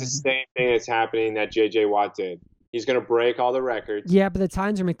he should. It's the same thing that's happening that J.J. Watt did. He's going to break all the records. Yeah, but the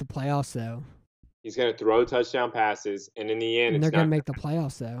Titans are make the playoffs though. He's going to throw touchdown passes, and in the end, they're going to make the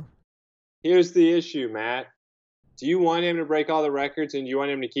playoffs, though. Here's the issue, Matt. Do you want him to break all the records, and do you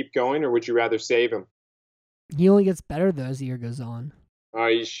want him to keep going, or would you rather save him? He only gets better, though, as the year goes on. Are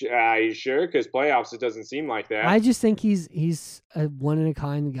you sure? Because playoffs, it doesn't seem like that. I just think he's a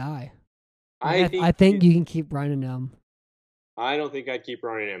one-in-a-kind guy. I think you can keep running him. I don't think I'd keep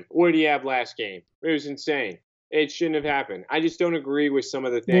running him. What did he have last game? It was insane. It shouldn't have happened. I just don't agree with some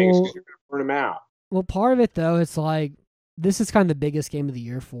of the things because you're going to burn him out. Well, part of it, though, it's like this is kind of the biggest game of the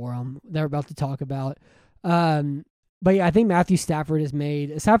year for him that we're about to talk about. But yeah, I think Matthew Stafford has made,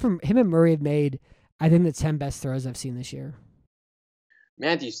 aside from him and Murray have made, I think the 10 best throws I've seen this year.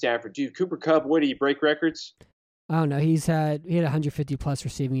 Matthew Stafford, dude, Cooper Kupp, what did he break records? I don't know. He had 150 plus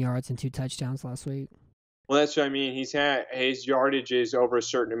receiving yards and 2 touchdowns last week. Well, that's what I mean. His yardage is over a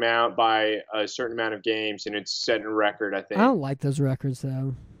certain amount by a certain amount of games, and it's setting a record, I think. I don't like those records,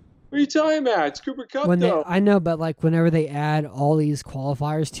 though. What are you talking about? It's Cooper Kupp, though. I know, but like whenever they add all these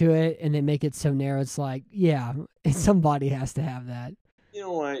qualifiers to it and they make it so narrow, it's like, yeah, somebody has to have that. You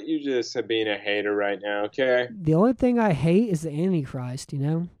know what? You're just being a hater right now, okay? The only thing I hate is the Antichrist, you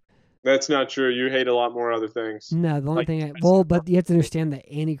know? That's not true. You hate a lot more other things. No, the only thing but you have to understand that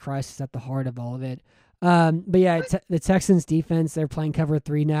Antichrist is at the heart of all of it. But yeah, the Texans defense, they're playing cover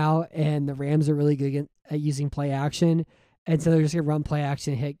 3 now, and the Rams are really good at using play action. And so they're just going to run play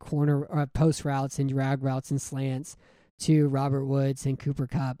action, hit corner post routes and drag routes and slants to Robert Woods and Cooper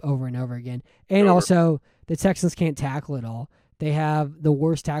Kupp over and over again. And also, the Texans can't tackle at all. They have the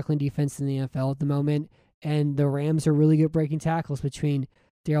worst tackling defense in the NFL at the moment, and the Rams are really good breaking tackles between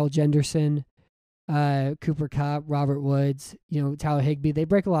Daryl Jenderson, Cooper Kupp, Robert Woods, Tyler Higbee. They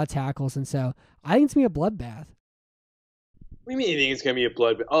break a lot of tackles, and so I think it's going to be a bloodbath. What do you mean you think it's going to be a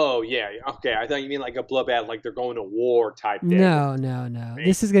bloodbath? Oh, yeah. Okay. I thought you mean like a bloodbath, like they're going to war type thing. No. Right?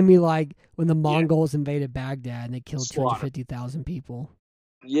 This is going to be like when the Mongols invaded Baghdad and they killed 250,000 people.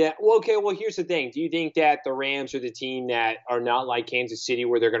 Yeah. Well, okay. Well, here's the thing. Do you think that the Rams are the team that are not like Kansas City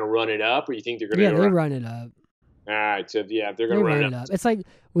where they're going to run it up, or you think they're going to they run it up. All right. So, yeah, they're going to run it up. It's like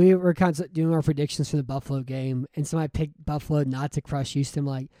we were kind of doing our predictions for the Buffalo game, and somebody picked Buffalo not to crush Houston.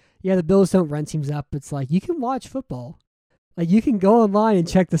 Like, yeah, the Bills don't run teams up. It's like you can watch football. Like, you can go online and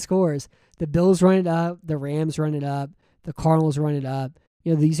check the scores. The Bills run it up. The Rams run it up. The Cardinals run it up.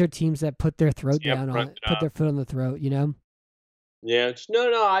 These are teams that put their throat down on it, put their foot on the throat, Yeah. The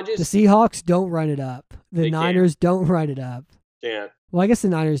Seahawks don't run it up. The Niners don't run it up. Can't. Well, I guess the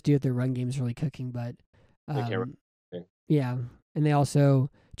Niners do if their run game is really cooking, but they can't run. yeah. And they also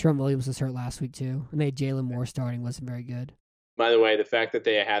Trent Williams was hurt last week too, and they had Jalen Moore starting. Wasn't very good. By the way, the fact that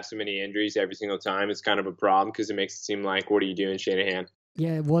they have so many injuries every single time is kind of a problem because it makes it seem like, what are you doing, Shanahan?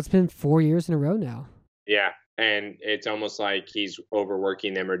 Yeah, well, it's been 4 years in a row now. Yeah, and it's almost like he's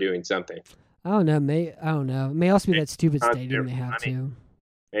overworking them or doing something. I don't know. It may also be that stupid stadium they have too.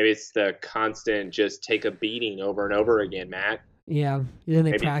 Maybe it's the constant just take a beating over and over again, Matt. Yeah, then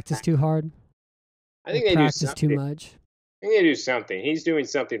they practice too hard. I think they practice too much. I think they do something. He's doing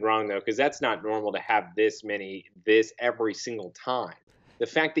something wrong, though, because that's not normal to have this every single time. The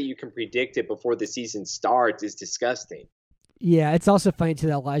fact that you can predict it before the season starts is disgusting. Yeah, it's also funny, too,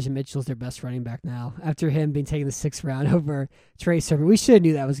 that Elijah Mitchell's their best running back now, after him being taken the 6th round over Trey Sermon. We should have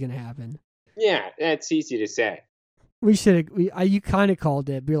knew that was going to happen. Yeah, that's easy to say. You kind of called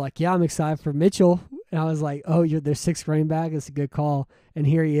it. But you're like, yeah, I'm excited for Mitchell. And I was like, oh, you're their 6th running back? It's a good call. And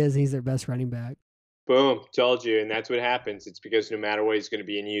here he is, and he's their best running back. Boom, told you, and that's what happens. It's because no matter what, he's going to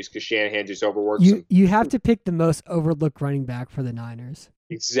be in use because Shanahan just overworks him. You have to pick the most overlooked running back for the Niners.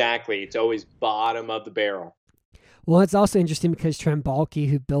 Exactly. It's always bottom of the barrel. Well, it's also interesting because Trent Baalke,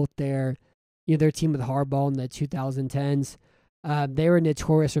 who built their team with Harbaugh in the 2010s, they were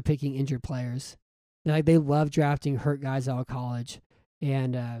notorious for picking injured players. They love drafting hurt guys out of college,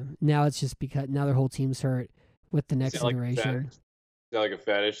 and now it's just because now their whole team's hurt with the next iteration. Is that like a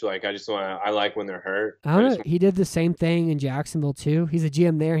fetish? Like, I like when they're hurt. I don't know. He did the same thing in Jacksonville, too. He's a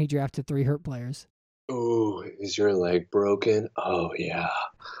GM there, and he drafted 3 hurt players. Oh, is your leg broken? Oh, yeah.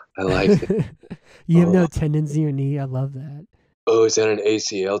 I like it. You have no tendons in your knee. I love that. Oh, is that an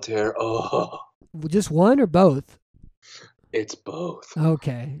ACL tear? Oh. Just one or both? It's both.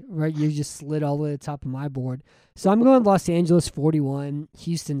 Okay. Right. You just slid all the way to the top of my board. So I'm going Los Angeles 41,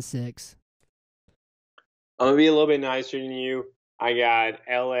 Houston 6. I'm going to be a little bit nicer than you. I got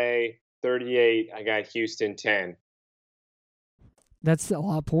LA 38. I got Houston 10. That's a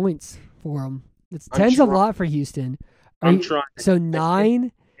lot of points for them. 10's a lot for Houston. I'm trying. So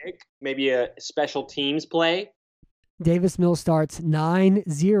 9. Maybe a special teams play. Davis Mills starts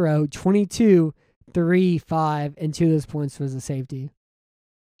 9-0, 22, 3, 5, and 2 of those points was a safety.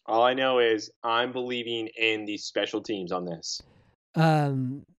 All I know is I'm believing in these special teams on this.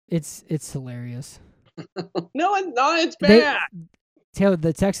 It's hilarious. No, it's bad. Taylor,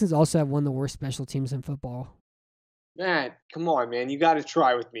 the Texans also have one of the worst special teams in football. Matt, come on, man. You got to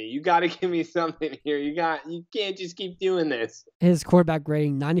try with me. You got to give me something here. You can't just keep doing this. His quarterback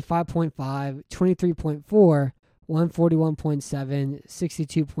rating, 95.5, 23.4, 141.7,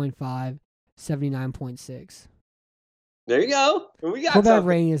 62.5, 79.6. There you go. We got quarterback something.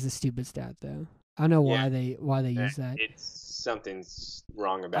 rating is a stupid stat, though. I don't know why they use that. Something's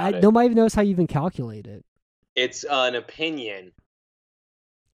wrong about it. Nobody even knows how you even calculate it. It's an opinion.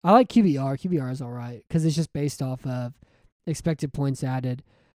 I like QBR. QBR is all right because it's just based off of expected points added.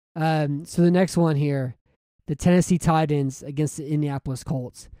 So the next one here, the Tennessee Titans against the Indianapolis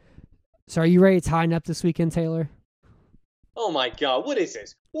Colts. So are you ready to tighten up this weekend, Taylor? Oh, my God. What is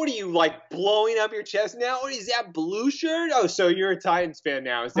this? What are you, like, blowing up your chest now? What is that, blue shirt? Oh, so you're a Titans fan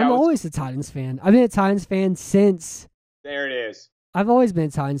now. I'm always a Titans fan. I've been a Titans fan since... There it is. I've always been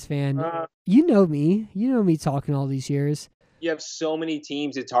a Titans fan. You know me. You know me talking all these years. You have so many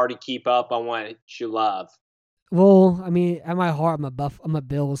teams, it's hard to keep up on what you love. Well, I mean, at my heart, I'm a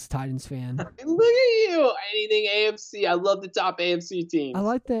Bills Titans fan. Look at you. Anything AFC. I love the top AFC teams. I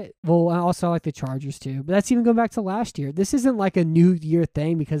like that. Well, I also like the Chargers, too. But that's even going back to last year. This isn't like a new year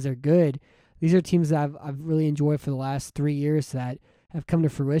thing because they're good. These are teams that I've really enjoyed for the last 3 years that have come to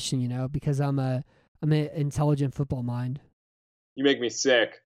fruition, because I'm an intelligent football mind. You make me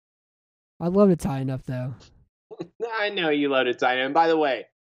sick. I'd love to tighten up, though. I know you love to tighten. And by the way,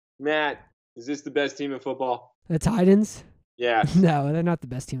 Matt, is this the best team in football? The Titans? Yeah. No, they're not the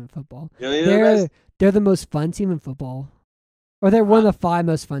best team in football. They're the most fun team in football. Or they're one of the 5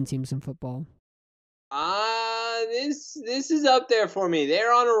 most fun teams in football. This is up there for me.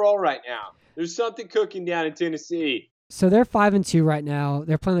 They're on a roll right now. There's something cooking down in Tennessee. So they're 5-2 right now.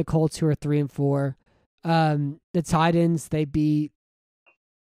 They're playing the Colts, who are 3-4. The Titans, they beat.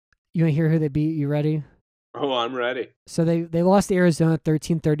 You want to hear who they beat? You ready? Oh, I'm ready. So they lost to Arizona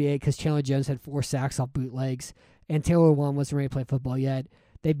 13-38 because Chandler Jones had 4 sacks off bootlegs, and Taylor Warren wasn't ready to play football yet.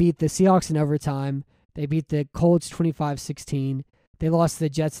 They beat the Seahawks in overtime. They beat the Colts 25-16. They lost to the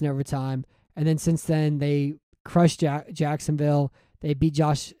Jets in overtime, and then since then they crushed Jacksonville. They beat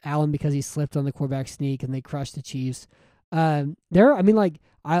Josh Allen because he slipped on the quarterback sneak, and they crushed the Chiefs. We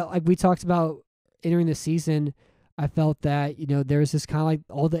talked about entering the season. I felt that, there's this kind of like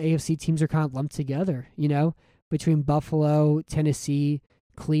all the AFC teams are kind of lumped together, between Buffalo, Tennessee,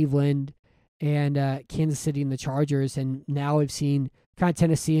 Cleveland, and Kansas City and the Chargers. And now we've seen kind of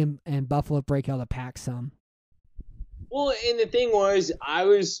Tennessee and Buffalo break out of the pack some. Well, and the thing was, I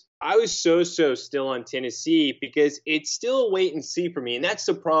was so still on Tennessee because it's still a wait and see for me, and that's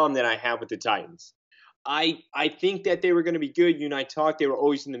the problem that I have with the Titans. I think that they were going to be good. You and I talked; they were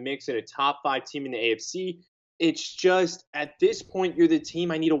always in the mix at a top 5 team in the AFC. It's just at this point, you're the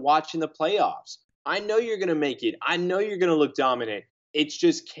team I need to watch in the playoffs. I know you're going to make it. I know you're going to look dominant. It's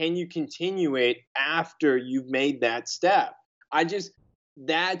just, can you continue it after you've made that step?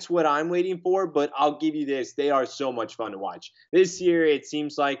 That's what I'm waiting for, but I'll give you this. They are so much fun to watch. This year, it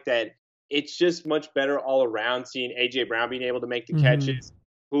seems like that it's just much better all around, seeing A.J. Brown being able to make the catches,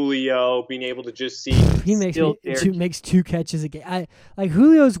 Julio being able to just see. He makes 2 catches a game.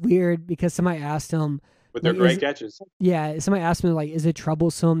 Julio's weird because somebody asked him. But they're great catches. Yeah, somebody asked me, is it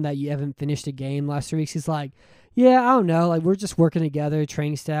troublesome that you haven't finished a game last 3 weeks? He's like, yeah, I don't know. We're just working together,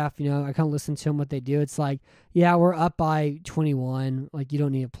 training staff. I kind of listen to them, what they do. It's yeah, we're up by 21. You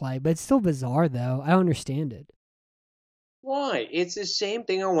don't need to play. But it's still bizarre, though. I don't understand it. Why? It's the same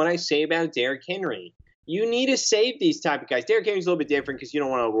thing on what I say about Derrick Henry. You need to save these type of guys. Derrick Henry's a little bit different because you don't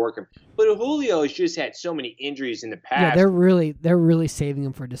want to overwork him. But Julio has just had so many injuries in the past. Yeah, they're really saving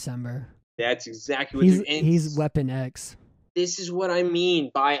him for December. That's exactly what he's Weapon X. This is what I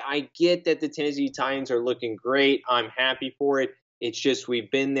mean by I get that the Tennessee Titans are looking great. I'm happy for it. It's just we've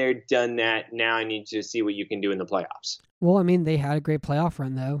been there, done that. Now I need to see what you can do in the playoffs. Well, they had a great playoff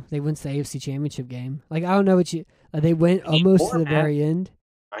run, though. They went to the AFC Championship game. I don't know what they went almost to the very end.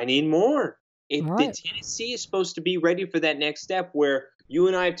 I need more. The Tennessee is supposed to be ready for that next step where you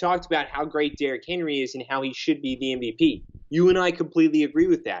and I have talked about how great Derrick Henry is and how he should be the MVP. You and I completely agree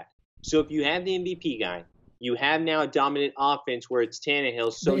with that. So if you have the MVP guy, you have now a dominant offense where it's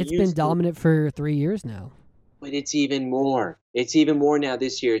Tannehill. So it's been dominant for 3 years now. But it's even more. It's even more now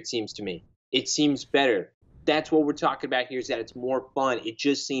this year, it seems to me. It seems better. That's what we're talking about here is that it's more fun. It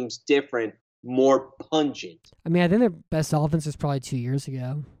just seems different, more pungent. I think their best offense was probably 2 years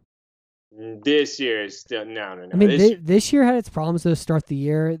ago. This year is still no. This year had its problems to start the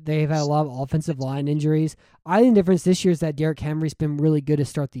year. They've had a lot of offensive line injuries. I think the difference this year is that Derrick Henry's been really good to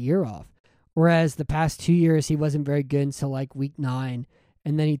start the year off. Whereas the past 2 years, he wasn't very good until week 9,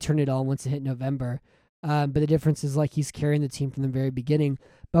 and then he turned it on once it hit November. But the difference is he's carrying the team from the very beginning.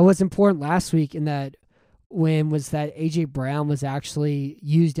 But what's important last week in that win was that A.J. Brown was actually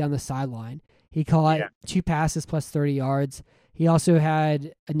used down the sideline. He caught 2 passes plus 30 yards. He also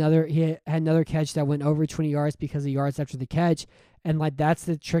had another catch that went over 20 yards because of yards after the catch. And that's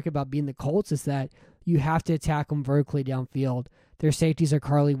the trick about being the Colts is that you have to attack them vertically downfield. Their safeties are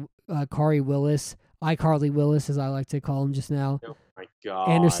Khari Willis, iCarly Willis, as I like to call him just now. Oh my God.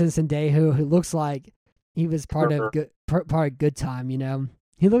 Anderson Sandejo, who looks like he was part of Good Time.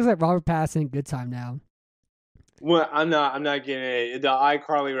 He looks like Robert Pattinson in Good Time now. Well, I'm not getting it. The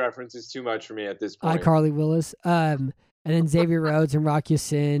iCarly reference is too much for me at this point. iCarly Willis. And then Xavier Rhodes and Rock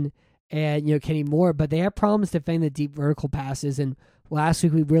Ya-Sin and Kenny Moore, but they have problems defending the deep vertical passes. And last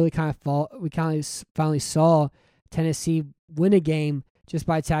week we really finally saw Tennessee win a game just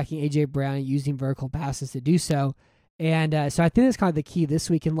by attacking A.J. Brown and using vertical passes to do so. And so I think that's kind of the key this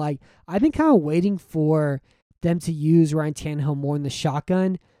week. And I've been kind of waiting for them to use Ryan Tannehill more in the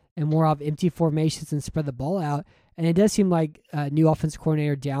shotgun and more of empty formations and spread the ball out. And it does seem like new offensive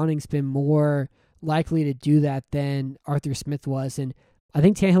coordinator Downing's been more likely to do that than Arthur Smith was. And I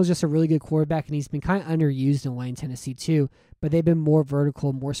think Tannehill's just a really good quarterback, and he's been kind of underused in Wayne, Tennessee too. But they've been more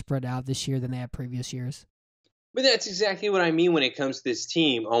vertical, more spread out this year than they have previous years. But that's exactly what I mean when it comes to this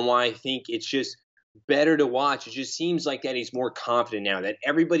team, on why I think it's just better to watch. It just seems like that he's more confident now, that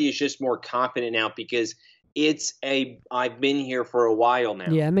everybody is just more confident now because I've been here for a while now.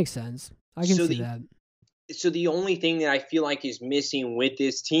 Yeah, it makes sense. I can see that. So the only thing that I feel like is missing with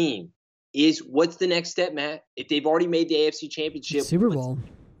this team is what's the next step, Matt? If they've already made the AFC Championship. Super Bowl.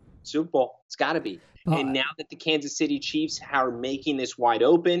 It's got to be. And now that the Kansas City Chiefs are making this wide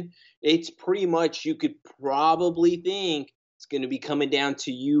open, it's pretty much you could probably think it's going to be coming down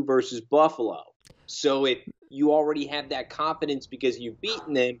to you versus Buffalo. So if you already have that confidence because you've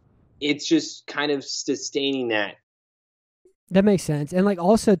beaten them, it's just kind of sustaining that. That makes sense. And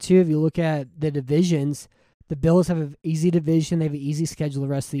also, too, if you look at the divisions, the Bills have an easy division. They have an easy schedule the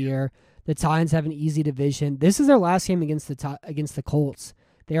rest of the year. The Titans have an easy division. This is their last game against the Colts.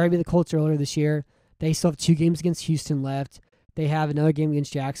 They already beat the Colts earlier this year. They still have 2 games against Houston left. They have another game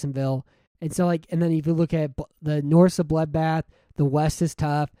against Jacksonville. And so, and then if you look at the North's a bloodbath, the West is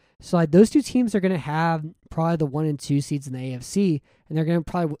tough. So, those 2 teams are going to have probably the 1 and 2 seeds in the AFC, and they're going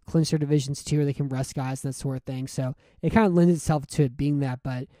to probably clinch their divisions too, or they can rest guys and that sort of thing. So, it kind of lends itself to it being that,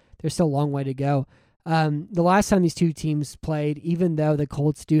 but there's still a long way to go. The last time these two teams played, even though the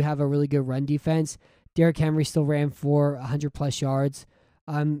Colts do have a really good run defense, Derrick Henry still ran for 100-plus yards.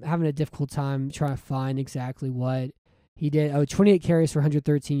 I'm having a difficult time trying to find exactly what he did. 28 carries for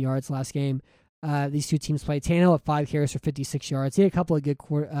 113 yards last game. These two teams played. Tannehill at 5 carries for 56 yards. He had a couple of good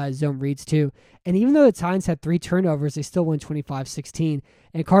zone reads, too. And even though the Titans had 3 turnovers, they still won 25-16.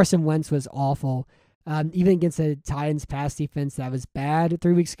 And Carson Wentz was awful. Even against the Titans pass defense that was bad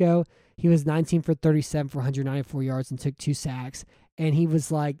 3 weeks ago, he was 19 for 37 for 194 yards and took 2 sacks. And he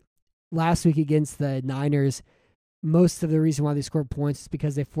was like, last week against the Niners, most of the reason why they scored points is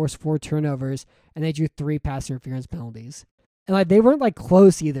because they forced 4 turnovers and they drew 3 pass interference penalties. And like they weren't like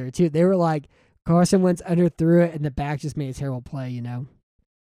close either, too. They were like Carson Wentz underthrew it and the back just made a terrible play, you know?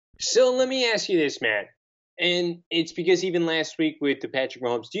 So let me ask you this, Matt. And it's because even last week with the Patrick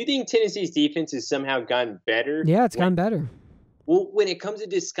Mahomes, do you think Tennessee's defense has somehow gotten better? Yeah, it's gotten better. Well, when it comes to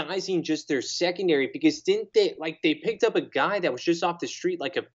disguising just their secondary, because didn't they picked up a guy that was just off the street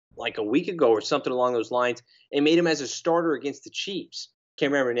like a week ago or something along those lines and made him as a starter against the Chiefs.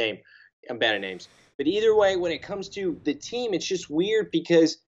 Can't remember her name. I'm bad at names. But either way, when it comes to the team, it's just weird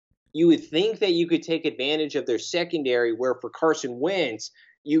because you would think that you could take advantage of their secondary, where for Carson Wentz,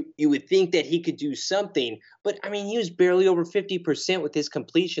 you would think that he could do something. But, I mean, he was barely over 50% with his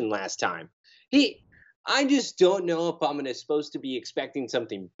completion last time. I just don't know if I'm supposed to be expecting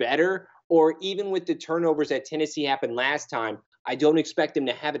something better, or even with the turnovers that Tennessee happened last time, I don't expect them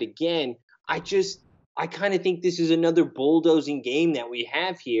to have it again. I kind of think this is another bulldozing game that we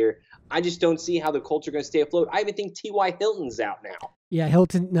have here. I just don't see how the Colts are going to stay afloat. I even think T.Y. Hilton's out now. Yeah,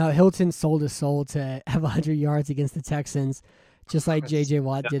 Hilton sold his soul to have 100 yards against the Texans, just like J.J.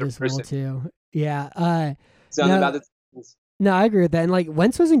 Watt did as well, too. Yeah. No, I agree with that. And like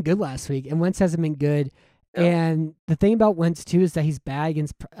Wentz wasn't good last week, and Wentz hasn't been good. No. And the thing about Wentz too is that he's bad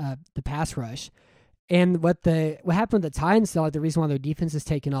against the pass rush. And what happened with the Titans, though, like the reason why their defense is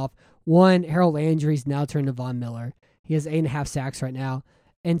taken off, one, Harold Landry's now turned to Von Miller. He has 8.5 sacks right now.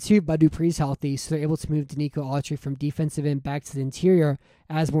 And two, Bud Dupree's healthy, so they're able to move Danico Autry from defensive end back to the interior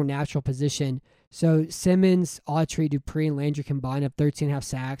as more natural position. So Simmons, Autry, Dupree, and Landry combined have 13.5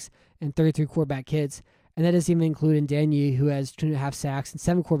 sacks and 33 quarterback hits. And that doesn't even include Ndanye, who has 2.5 sacks and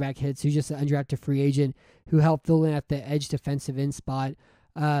 7 quarterback hits, who's just an undrafted free agent who helped fill in at the edge defensive end spot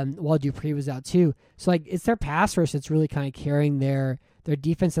while Dupree was out too. So like it's their pass rush that's really kind of carrying their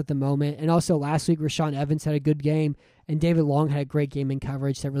defense at the moment. And also last week, Rashaan Evans had a good game, and David Long had a great game in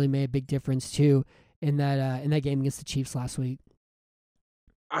coverage that really made a big difference too in that game against the Chiefs last week.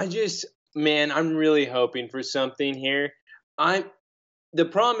 I'm really hoping for something here. The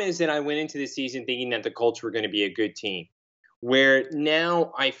problem is that I went into the season thinking that the Colts were going to be a good team, where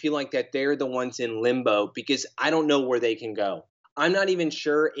now I feel like that they're the ones in limbo because I don't know where they can go. I'm not even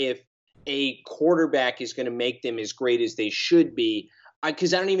sure if a quarterback is going to make them as great as they should be,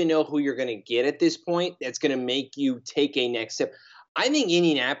 because I don't even know who you're going to get at this point that's going to make you take a next step. I think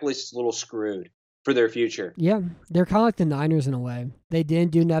Indianapolis is a little screwed for their future. Yeah, they're kind of like the Niners in a way. They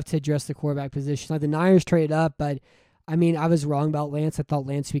didn't do enough to address the quarterback position. Like the Niners traded up, but I mean, I was wrong about Lance. I thought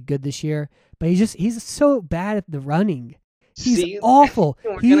Lance would be good this year, but he's so bad at the running. He's awful.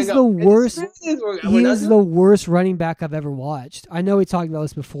 He's the worst. He is the worst running back I've ever watched. I know we talked about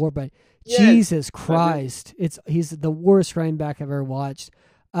this before, but Jesus Christ, he's the worst running back I've ever watched.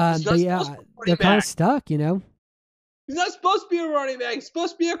 But yeah, they're kind of stuck, you know. He's not supposed to be a running back. He's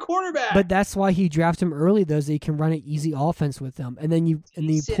supposed to be a quarterback. But that's why he drafted him early, though, so he can run an easy offense with him, and then you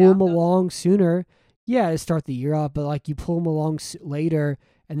pull him along sooner. Yeah, to start the year off, but like you pull him along later,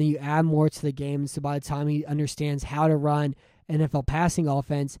 and then you add more to the game. So by the time he understands how to run NFL passing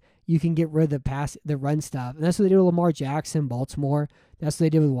offense, you can get rid of the run stuff. And that's what they did with Lamar Jackson, Baltimore. That's what they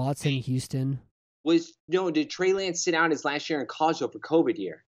did with Watson, Houston. Did Trey Lance sit out his last year in college for COVID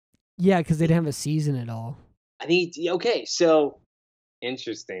year? Yeah, because they didn't have a season at all. I think so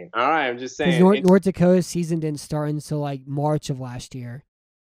interesting. All right, I'm just saying. North Dakota's season didn't start until like March of last year.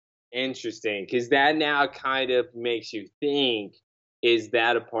 Interesting, because that now kind of makes you think, is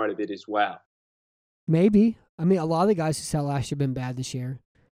that a part of it as well? Maybe. I mean, a lot of the guys who sat last year have been bad this year.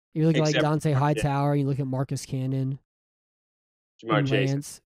 You look at like Dante Hightower, you look at Marcus Cannon, Jamar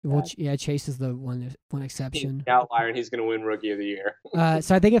Chase. Well, yeah, Chase is the one exception. He's an outlier, and he's going to win Rookie of the Year.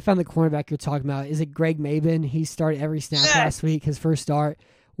 So I think I found the cornerback you're talking about. Is it Greg Mabin? He started every snap last week, his first start.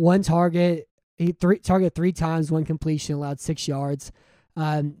 1 target. He targeted 3 times, 1 completion, allowed 6 yards.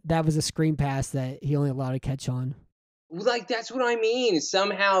 That was a screen pass that he only allowed a catch on. Like, that's what I mean.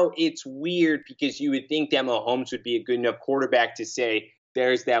 Somehow it's weird because you would think that Mahomes would be a good enough quarterback to say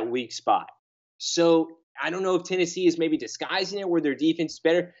there's that weak spot. So I don't know if Tennessee is maybe disguising it where their defense is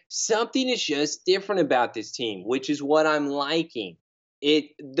better. Something is just different about this team, which is what I'm liking.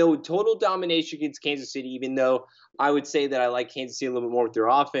 The total domination against Kansas City, even though I would say that I like Kansas City a little bit more with their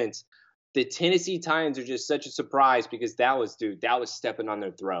offense, the Tennessee Titans are just such a surprise because that was stepping on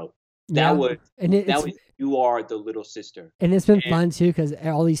their throat. You are the little sister. And it's been fun, too, because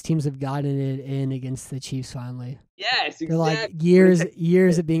all these teams have gotten it in against the Chiefs finally. Yes, exactly. They're like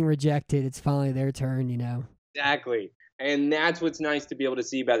years of being rejected. It's finally their turn, you know. Exactly. And that's what's nice to be able to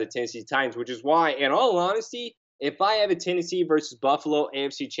see about the Tennessee Titans, which is why, in all honesty, if I have a Tennessee versus Buffalo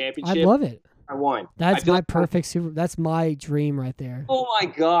AFC Championship, I'd love it. I won. That's my perfect Super. That's my dream right there. Oh my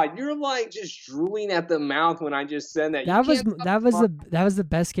God, you're like just drooling at the mouth when I just said that. That was the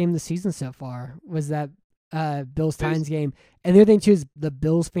best game of the season so far. Was that Bills Titans game? And the other thing too is the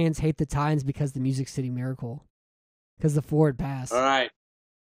Bills fans hate the Titans because of the Music City Miracle, because the forward pass. All right.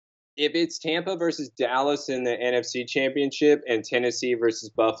 If it's Tampa versus Dallas in the NFC Championship and Tennessee versus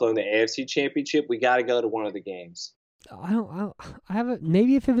Buffalo in the AFC Championship, we got to go to one of the games. I haven't.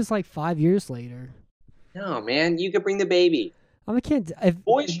 Maybe if it was like 5 years later. No, man, you could bring the baby. I can't.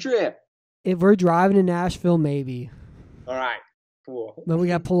 Boys trip. If we're driving to Nashville, maybe. All right, cool. But we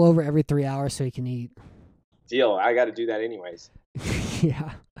got to pull over every 3 hours so he can eat. Deal. I got to do that anyways.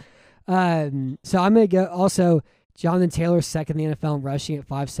 Yeah. So I'm gonna go. Also, Jonathan Taylor second in the NFL in rushing at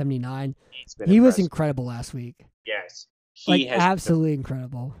 579. He was incredible last week. Yes, absolutely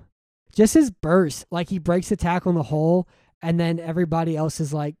incredible. Just his burst, like he breaks the tackle in the hole, and then everybody else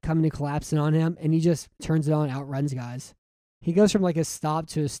is like coming and collapsing on him, and he just turns it on and outruns guys. He goes from like a stop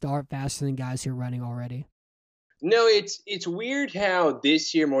to a start faster than guys who are running already. No, it's weird how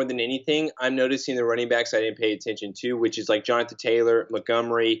this year more than anything, I'm noticing the running backs I didn't pay attention to, which is like Jonathan Taylor,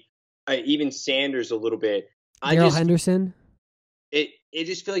 Montgomery, even Sanders a little bit. Darrell Henderson. It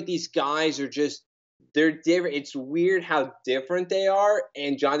just feel like these guys are just. They're different. It's weird how different they are.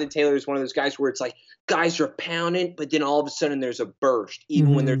 And Jonathan Taylor is one of those guys where it's like guys are pounding, but then all of a sudden there's a burst,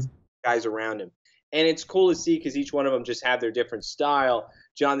 even when there's guys around him. And it's cool to see because each one of them just have their different style.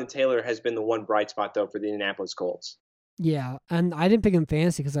 Jonathan Taylor has been the one bright spot, though, for the Indianapolis Colts. Yeah, and I didn't pick him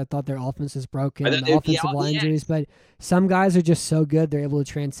fantasy because I thought their offense was broken and the offensive line injuries. But some guys are just so good, they're able to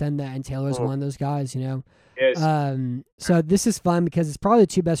transcend that, and Taylor's one of those guys, you know. Yes. So this is fun because it's probably the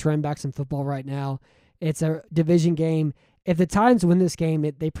two best running backs in football right now. It's a division game. If the Titans win this game,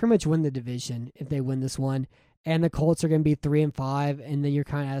 they pretty much win the division if they win this one. And the Colts are going to be 3-5, and then you're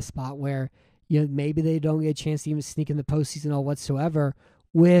kind of at a spot where maybe they don't get a chance to even sneak in the postseason or whatsoever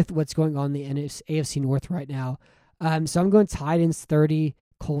with what's going on in the AFC North right now. So I'm going Titans 30,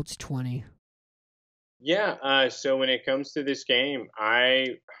 Colts 20. Yeah. So when it comes to this game,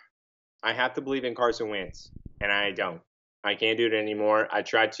 I have to believe in Carson Wentz, and I don't. I can't do it anymore. I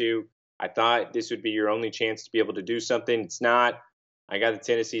tried to. I thought this would be your only chance to be able to do something. It's not. I got the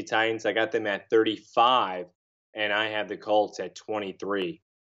Tennessee Titans. I got them at 35, and I have the Colts at 23.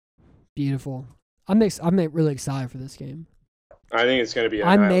 Beautiful. I'm really excited for this game. I think it's going to be.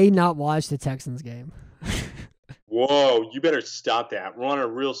 I may not watch the Texans game. Whoa, you better stop that. We're on a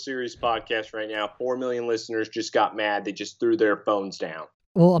real serious podcast right now. 4 million listeners just got mad. They just threw their phones down.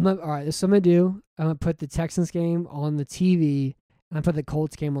 Well, all right, this is what I'm going to do. I'm going to put the Texans game on the TV. I put the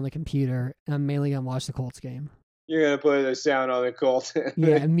Colts game on the computer, and I'm mainly going to watch the Colts game. You're going to put the sound on the Colts.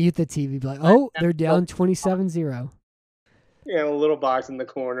 Yeah, and mute the TV. Be like, oh, they're down 27-0. Yeah, a little box in the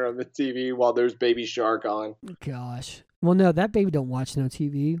corner of the TV while there's Baby Shark on. Gosh. Well, no, that baby don't watch no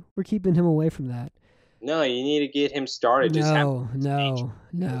TV. We're keeping him away from that. No, you need to get him started. No.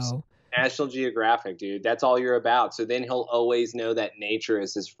 National Geographic, dude. That's all you're about. So then he'll always know that nature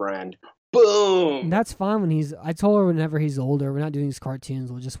is his friend. Boom. And that's fine I told her whenever he's older, we're not doing these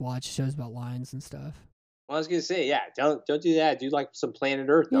cartoons. We'll just watch shows about lions and stuff. Well, I was gonna say, yeah, don't do that. Do like some Planet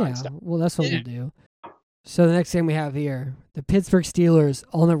Earth stuff. Well, that's what we'll do. So the next thing we have here, the Pittsburgh Steelers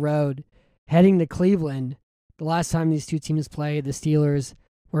on the road, heading to Cleveland. The last time these two teams played, the Steelers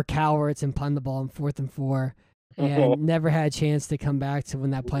were cowards and punted the ball in 4th and 4, and never had a chance to come back to win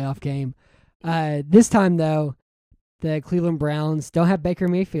that playoff game. This time, though, the Cleveland Browns don't have Baker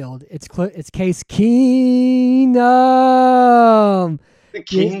Mayfield. It's Case Keenum. The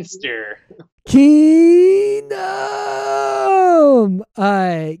Keenster. Keenum.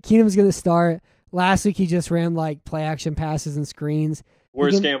 Keenum's going to start. Last week, he just ran like play action passes and screens.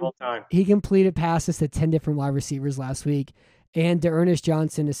 Worst game of all time. He completed passes to 10 different wide receivers last week. And D'Ernest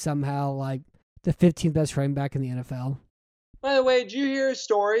Johnson is somehow like the 15th best running back in the NFL. By the way, did you hear his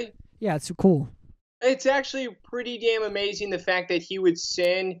story? Yeah, it's cool. It's actually pretty damn amazing the fact that he would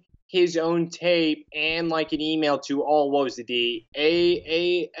send his own tape and like an email to all, what was it, the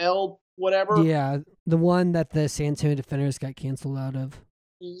AALP whatever. Yeah, the one that the San Antonio Defenders got canceled out of.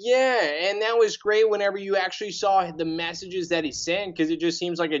 Yeah, and that was great whenever you actually saw the messages that he sent, because it just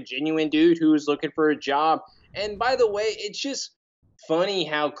seems like a genuine dude who was looking for a job. And by the way, it's just funny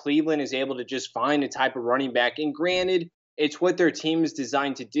how Cleveland is able to just find a type of running back. And granted, it's what their team is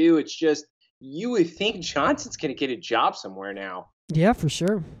designed to do. It's just you would think Johnson's going to get a job somewhere now. Yeah, for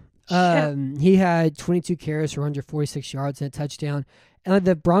sure. He had 22 carries for 146 yards and a touchdown. And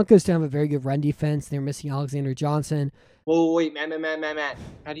the Broncos don't have a very good run defense. They're missing Alexander Johnson. Well, wait, Matt.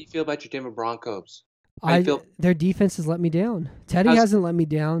 How do you feel about your Denver Broncos? Their defense has let me down. Teddy hasn't let me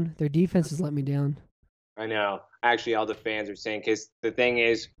down. Their defense has let me down. I know. Actually, all the fans are saying, because the thing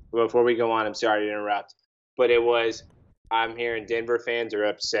is, before we go on, I'm sorry to interrupt, but I'm hearing Denver fans are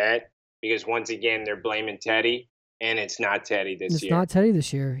upset because once again they're blaming Teddy, and it's not Teddy this year. It's not Teddy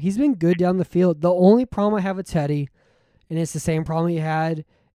this year. He's been good down the field. The only problem I have with Teddy, and it's the same problem he had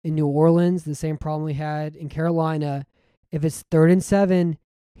in New Orleans, the same problem he had in Carolina. If it's 3rd and 7,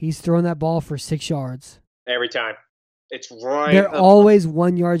 he's throwing that ball for 6 yards. Every time. It's right. They're always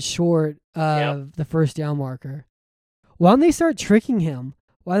 1 yard short of the first down marker. Why don't they start tricking him?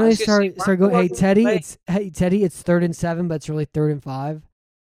 Why don't they start going, hey, Teddy, it's 3rd and 7, but it's really 3rd and 5?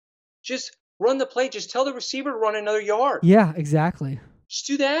 Just run the play. Just tell the receiver to run another yard. Yeah, exactly. Just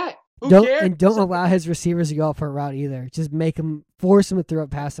do that. Who cares? And don't allow his receivers to go out for a route either. Just force him to throw it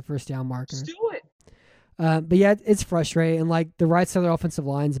past the first down marker. Just do it. But yeah, it's frustrating. And like the right side of their offensive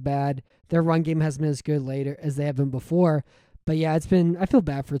line's bad. Their run game hasn't been as good later as they have been before. But yeah, I feel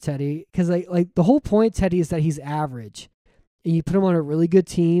bad for Teddy because like the whole point, Teddy, is that he's average, and you put him on a really good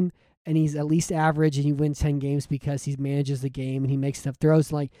team, and he's at least average, and you win 10 games because he manages the game and he makes enough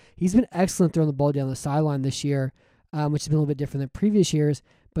throws. Like he's been excellent throwing the ball down the sideline this year, which has been a little bit different than previous years.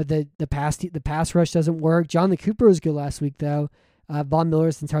 But the pass rush doesn't work. Jonathan Cooper was good last week though. Von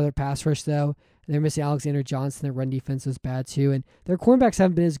Miller's the entire pass rush though. They're missing Alexander Johnson. Their run defense is bad too, and their cornerbacks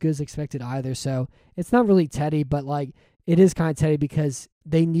haven't been as good as expected either. So it's not really Teddy, but like it is kind of Teddy because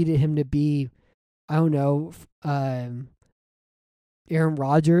they needed him to be, I don't know, Aaron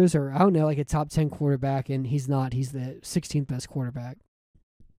Rodgers or I don't know, like a top 10 quarterback, and he's not. He's the 16th best quarterback.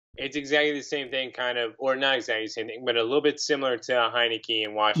 It's exactly the same thing, kind of, or not exactly the same thing, but a little bit similar to Heineke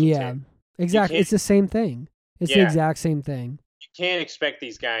in Washington. Yeah, exactly. It's the same thing. It's the exact same thing. You can't expect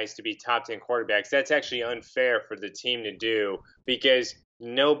these guys to be top 10 quarterbacks. That's actually unfair for the team to do because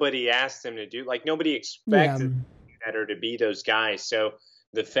nobody asked them to do. Like nobody expected better to be those guys. So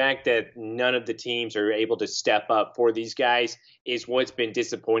the fact that none of the teams are able to step up for these guys is what's been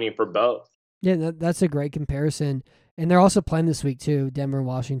disappointing for both. Yeah, that's a great comparison. And they're also playing this week too. Denver and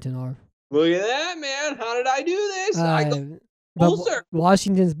Washington are. Look at that, man. How did I do this? But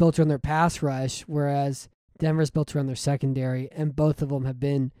Washington's built around their pass rush, whereas Denver's built around their secondary, and both of them have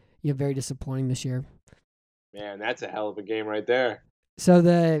been very disappointing this year. Man, that's a hell of a game right there. So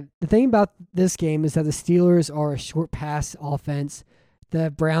the thing about this game is that the Steelers are a short pass offense. The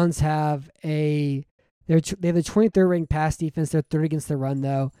Browns have they have the 23rd ranked pass defense. They're 3rd against the run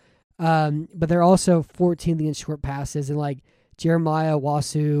though, but they're also 14th against short passes. And like Jeremiah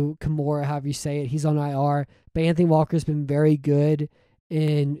Wasu Kimura, however you say it, he's on IR. But Anthony Walker's been very good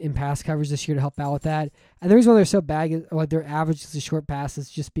in pass coverage this year to help out with that. And the reason why they're so bad, like their average is the short passes,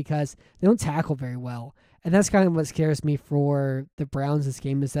 just because they don't tackle very well. And that's kind of what scares me for the Browns this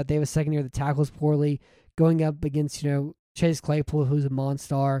game, is that they have a secondary that tackles poorly, going up against, Chase Claypool, who's a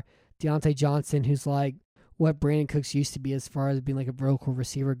monster, Deontay Johnson, who's like what Brandon Cooks used to be as far as being like a vertical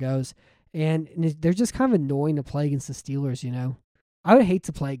receiver goes. And they're just kind of annoying to play against the Steelers, I would hate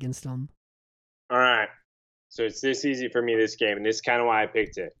to play against them. All right. So it's this easy for me this game, and this is kind of why I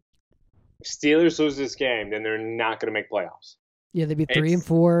picked it. If Steelers lose this game, then they're not going to make playoffs. Yeah, they'd be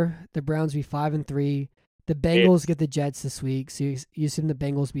 3-4. The Browns be 5-3. The Bengals get the Jets this week, so you assume the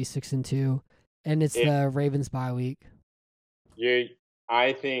Bengals be 6-2, and it's the Ravens bye week. Yeah,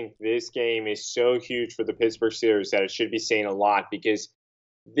 I think this game is so huge for the Pittsburgh Steelers that it should be saying a lot, because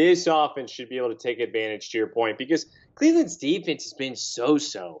this offense should be able to take advantage, to your point, because Cleveland's defense has been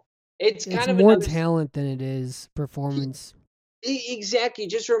so-so. It's kind of more talent than it is performance. Exactly.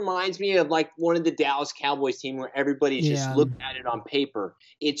 It just reminds me of like one of the Dallas Cowboys team where everybody's just looked at it on paper.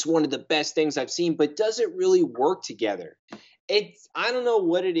 It's one of the best things I've seen, but does it really work together? I don't know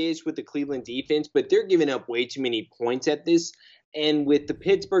what it is with the Cleveland defense, but they're giving up way too many points at this. And with the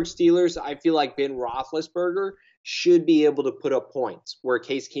Pittsburgh Steelers, I feel like Ben Roethlisberger should be able to put up points where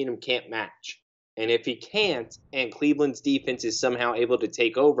Case Keenum can't match. And if he can't, and Cleveland's defense is somehow able to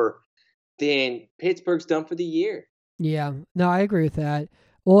take over, then Pittsburgh's done for the year. Yeah, no, I agree with that.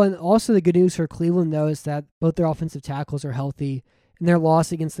 Well, and also the good news for Cleveland, though, is that both their offensive tackles are healthy, In their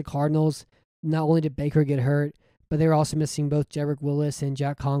loss against the Cardinals, not only did Baker get hurt, but they were also missing both Jedrick Willis and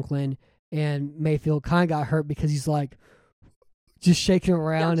Jack Conklin. And Mayfield kind of got hurt because he's like just shaking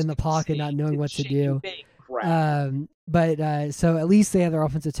around in the pocket, not knowing what to do. So at least they have their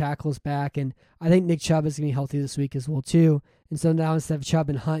offensive tackles back, and I think Nick Chubb is going to be healthy this week as well too. And so now instead of Chubb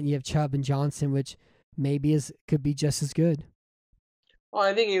and Hunt, you have Chubb and Johnson, which maybe could be just as good. Well,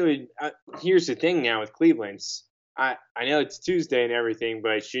 I think it would. Here's the thing now with Cleveland. I know it's Tuesday and everything,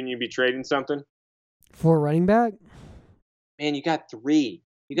 but shouldn't you be trading something for a running back? Man, you got 3.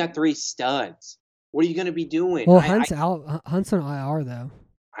 You got 3 studs. What are you going to be doing? Well, Hunt's out. Hunt's on IR though.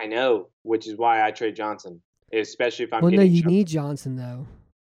 I know, which is why I trade Johnson, especially if I'm. Well, no, you need Johnson though.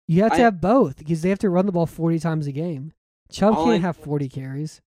 You have to have both because they have to run the ball 40 times a game. Chubb can't have 40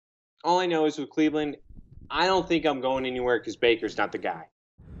 carries. All I know is with Cleveland, I don't think I'm going anywhere because Baker's not the guy.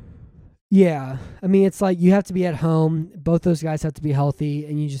 Yeah. I mean, it's like you have to be at home. Both those guys have to be healthy,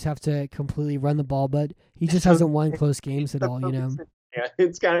 and you just have to completely run the ball. But he just hasn't won close games at all, you know? Yeah,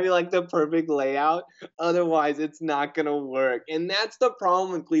 it's got to be like the perfect layout. Otherwise, it's not going to work. And that's the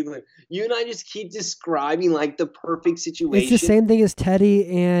problem with Cleveland. You and I just keep describing like the perfect situation. It's the same thing as Teddy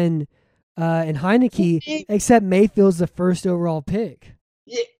and Heineke, except Mayfield's the first overall pick.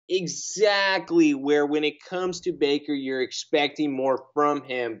 Yeah, exactly. Where when it comes to Baker, you're expecting more from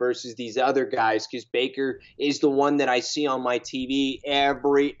him versus these other guys because Baker is the one that I see on my TV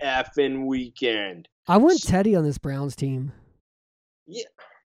every effing weekend. I want Teddy on this Browns team. Yeah,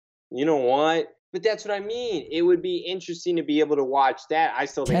 you know what? But that's what I mean. It would be interesting to be able to watch that. I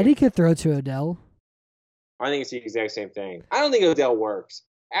still think Teddy could throw to Odell. I think it's the exact same thing. I don't think Odell works.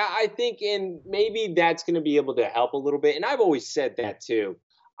 I think maybe that's going to be able to help a little bit. And I've always said that too.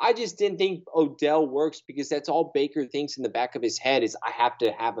 I just didn't think Odell works because that's all Baker thinks in the back of his head is I have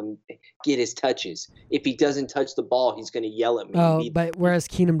to have him get his touches. If he doesn't touch the ball, he's going to yell at me. Oh, but whereas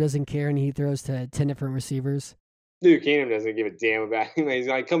Keenum doesn't care and he throws to 10 different receivers. Dude, Keenum doesn't give a damn about him. He's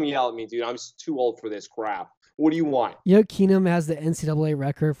like, come yell at me, dude. I'm too old for this crap. What do you want? You know, Keenum has the NCAA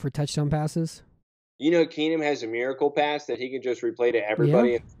record for touchdown passes. You know, Keenum has a miracle pass that he can just replay to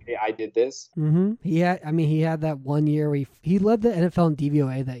everybody and say, I did this. Mm-hmm. He had that 1 year where he led the NFL in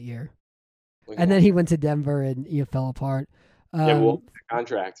DVOA that year. And then he went to Denver and fell apart.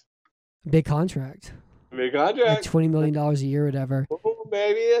 Contract. Big contract. Big contract. Like $20 million a year or whatever. Oh,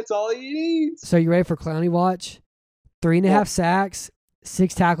 baby, that's all he needs. So you ready for Clowney Watch? 3.5 sacks,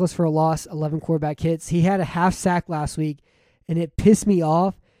 6 tackles for a loss, 11 quarterback hits. He had a half sack last week, and it pissed me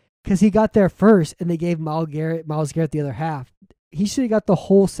off because he got there first, and they gave Myles Garrett the other half. He should have got the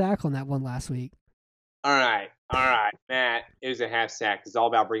whole sack on that one last week. All right, Matt. It was a half sack. It's all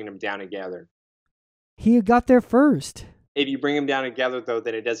about bringing them down together. He got there first. If you bring them down together, though,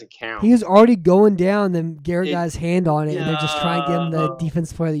 then it doesn't count. He was already going down, then Garrett got his hand on it, and they're just trying to give him the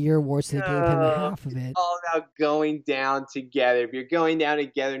Defensive Player of the Year award, so they gave him a half of it. It's all about going down together. If you're going down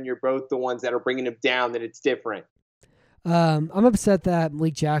together and you're both the ones that are bringing them down, then it's different. I'm upset that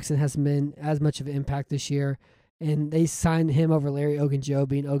Malik Jackson hasn't been as much of an impact this year, and they signed him over Larry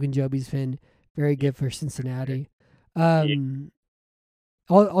Ogunjobi, and Ogunjobi's been very good for Cincinnati. Also,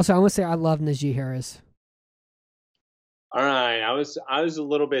 I want to say I love Najee Harris. All right, I was a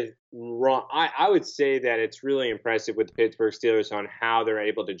little bit wrong. I would say that it's really impressive with the Pittsburgh Steelers on how they're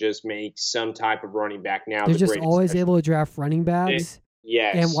able to just make some type of running back now. They're just always able to draft running backs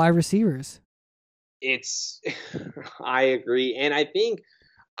and wide receivers. I agree. And I think,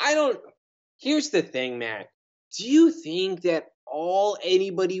 here's the thing, Matt. Do you think that all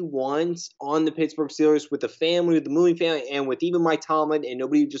anybody wants on the Pittsburgh Steelers with the family, with the moving family, and with even Mike Tomlin, and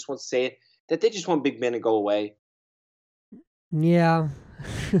nobody just wants to say it, that they just want Big Ben to go away? Yeah.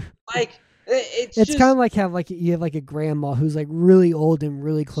 It's kind of like you have like a grandma who's like really old and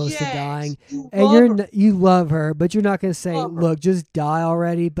really close to dying, and you love her, but you're not going to say, look, just die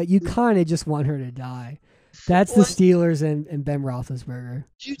already, but you kind of just want her to die. That's the Steelers and Ben Roethlisberger.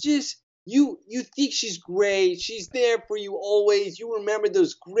 You think she's great. She's there for you always. You remember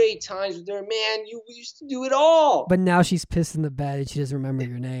those great times with her. Man, you used to do it all. But now she's pissed in the bed and she doesn't remember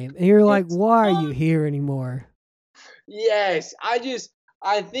your name. And you're like, why are you here anymore? Yes, I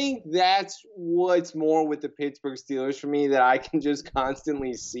think that's what's more with the Pittsburgh Steelers for me that I can just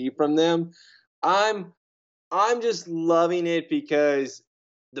constantly see from them. I'm just loving it because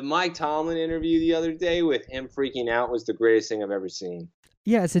the Mike Tomlin interview the other day with him freaking out was the greatest thing I've ever seen.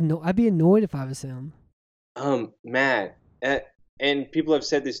 Yeah, I'd be annoyed if I was him. Matt, and people have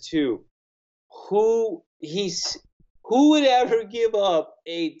said this too. Who would ever give up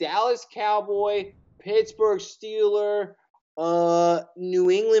a Dallas Cowboy, Pittsburgh Steeler,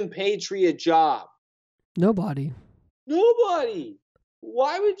 New England Patriot job? Nobody.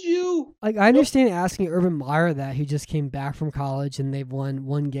 Why would you? Like, I understand asking Urban Meyer that, who just came back from college and they've won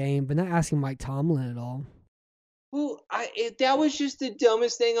one game, but not asking Mike Tomlin at all. Well, that was just the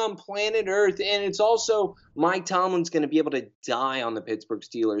dumbest thing on planet Earth. And it's also Mike Tomlin's going to be able to die on the Pittsburgh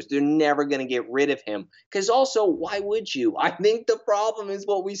Steelers. They're never going to get rid of him. Because also, why would you? I think the problem is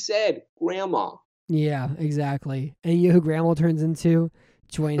what we said, Grandma. Yeah, exactly. And you know who Grandma turns into?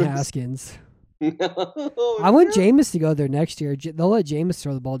 Dwayne Haskins. I want Jameis to go there next year. They'll let Jameis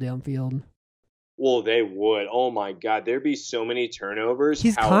throw the ball downfield. Well, they would. Oh, my God. There'd be so many turnovers.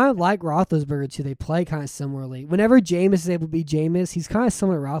 He's kind of like Roethlisberger, too. They play kind of similarly. Whenever Jameis is able to be Jameis, he's kind of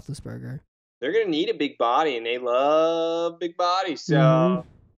similar to Roethlisberger. They're going to need a big body, and they love big bodies. So,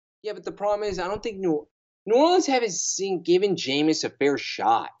 yeah, but the problem is I don't think New Orleans haven't given Jameis a fair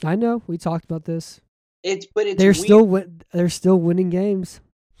shot. I know. We talked about this. They're still winning games.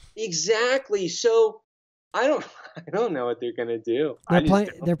 Exactly. So, I don't know what they're gonna do.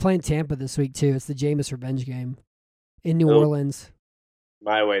 They're playing Tampa this week too. It's the Jameis revenge game in New Orleans.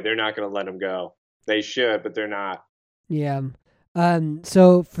 By the way, they're not gonna let him go. They should, but they're not. Yeah.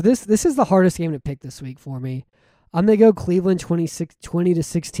 So for this is the hardest game to pick this week for me. I'm gonna go Cleveland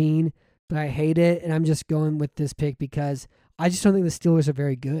 20-16, but I hate it, and I'm just going with this pick because I just don't think the Steelers are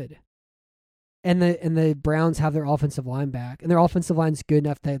very good. And the Browns have their offensive line back, and their offensive line's good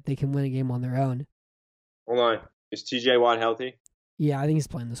enough that they can win a game on their own. Hold on. Is TJ Watt healthy? Yeah, I think he's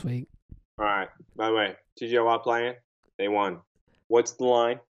playing this week. All right. By the way, TJ Watt playing? They won. What's the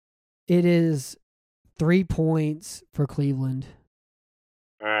line? It is 3 points for Cleveland.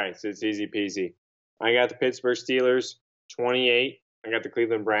 All right, so it's easy peasy. I got the Pittsburgh Steelers 28. I got the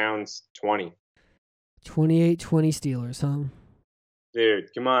Cleveland Browns 20. 28-20 Steelers, huh? Dude,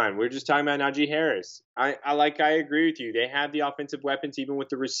 come on. We're just talking about Najee Harris. I agree with you. They have the offensive weapons even with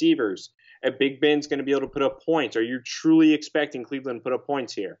the receivers. And Big Ben's going to be able to put up points. Are you truly expecting Cleveland to put up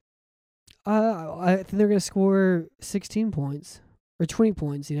points here? I think they're going to score 16 points or 20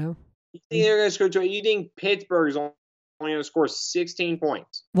 points, you know? You think they're going to score 20? You think Pittsburgh is only going to score 16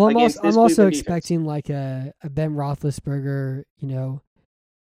 points? Well, I'm also expecting like a Ben Roethlisberger, you know.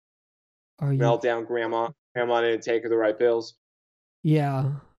 Meltdown grandma. Grandma didn't take the right pills.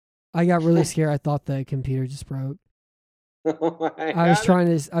 Yeah. I got really scared. I thought the computer just broke. I was trying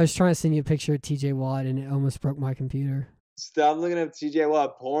to send you a picture of TJ Watt and it almost broke my computer. Stop looking at TJ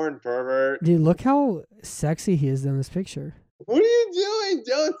Watt porn, pervert. Dude, look how sexy he is in this picture. What are you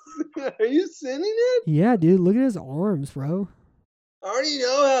doing? Are you sending it? Yeah, dude, look at his arms, bro. I already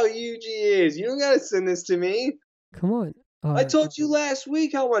know how huge he is. You don't gotta send this to me. Come on. I told you last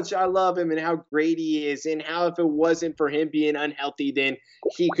week how much I love him and how great he is and how if it wasn't for him being unhealthy, then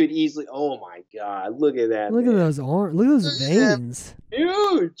he could easily. Oh, my God. Look at that. Look at those arms. Look at those veins.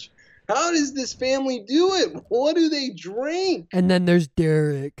 Huge. How does this family do it? What do they drink? And then there's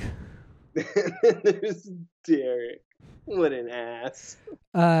Derek. There's Derek. What an ass.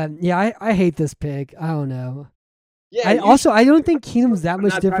 Yeah, I hate this pick. I don't know. Yeah, I don't think Keenum's that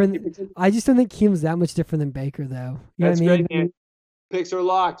much different. I just don't think Keenum's that much different than Baker, though. You know what I mean? Great, man. Picks are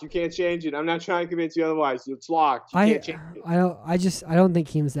locked. You can't change it. I'm not trying to convince you otherwise. It's locked. You can't change it. I don't think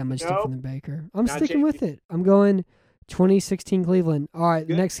Keenum's that much different than Baker. I'm sticking with it. I'm going 2016 Cleveland. All right,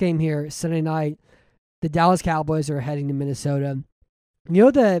 the next game here, Sunday night, the Dallas Cowboys are heading to Minnesota. You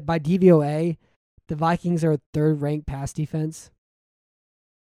know that by DVOA, the Vikings are third-ranked pass defense?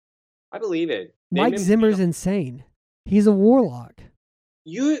 I believe it. Mike Zimmer's insane. He's a warlock.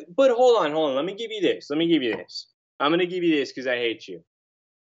 But hold on. Let me give you this. I'm going to give you this because I hate you.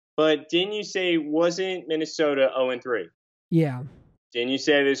 But didn't you say wasn't Minnesota 0-3? Yeah. Didn't you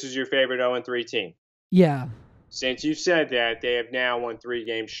say this was your favorite 0-3 team? Yeah. Since you said that, they have now won 3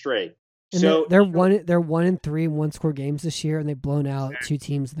 games straight. And so they're 1-3 in one-score games this year, and they've blown out 2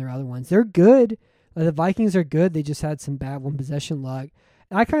 teams in their other ones. They're good. The Vikings are good. They just had some bad one-possession luck.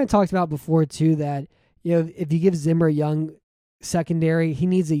 And I kind of talked about before too that, you know, if you give Zimmer a young secondary, he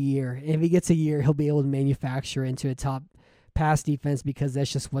needs a year. And if he gets a year, he'll be able to manufacture into a top pass defense because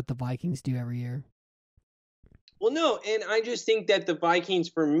that's just what the Vikings do every year. Well, no, and I just think that the Vikings,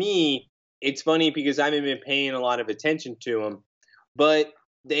 for me, it's funny because I haven't been paying a lot of attention to them, but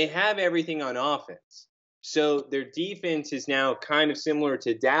they have everything on offense. So their defense is now kind of similar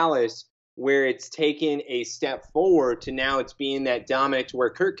to Dallas, where it's taken a step forward to now it's being that dominant to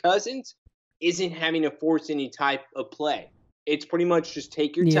where Kirk Cousins isn't having to force any type of play. It's pretty much just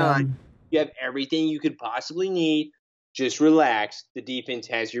take your time. You have everything you could possibly need. Just relax. The defense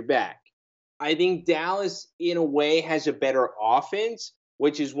has your back. I think Dallas, in a way, has a better offense,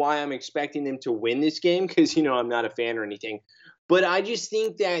 which is why I'm expecting them to win this game because, you know, I'm not a fan or anything. But I just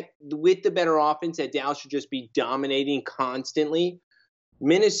think that with the better offense, that Dallas should just be dominating constantly.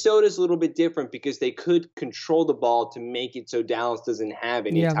 Minnesota's a little bit different because they could control the ball to make it so Dallas doesn't have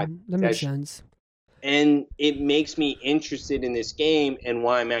any type of that makes sense. And it makes me interested in this game and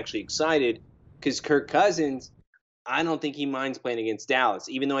why I'm actually excited because Kirk Cousins, I don't think he minds playing against Dallas.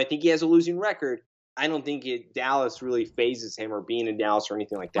 Even though I think he has a losing record, I don't think Dallas really phases him or being in Dallas or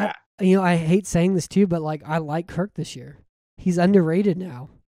anything like that. I hate saying this too, but I like Kirk this year. He's underrated now.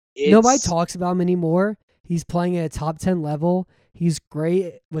 Nobody talks about him anymore. He's playing at a top 10 level. He's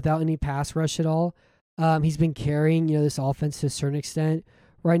great without any pass rush at all. He's been carrying, this offense to a certain extent.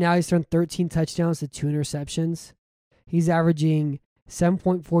 Right now, he's thrown 13 touchdowns to 2 interceptions. He's averaging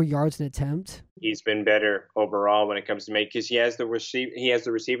 7.4 yards an attempt. He's been better overall when it comes to because he has the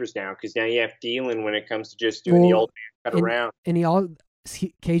receivers now. Because now you have Thielen when it comes to just doing the old man cut around. And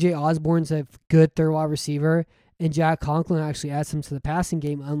KJ Osborne's a good third wide receiver, and Jack Conklin actually adds him to the passing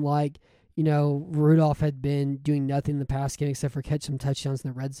game. Unlike Rudolph had been doing nothing in the pass game except for catch some touchdowns in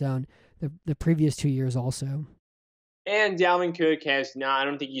the red zone the previous 2 years also. And Dalvin Cook has not. I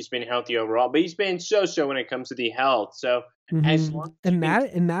don't think he's been healthy overall, but he's been so when it comes to the health. So as long as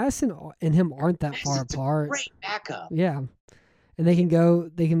Madison and him aren't that far apart. Great backup. Yeah, and they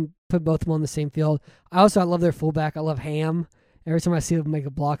can put both of them on the same field. I love their fullback. I love Ham. Every time I see them make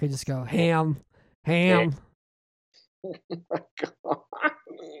a block, I just go Ham. Oh my God.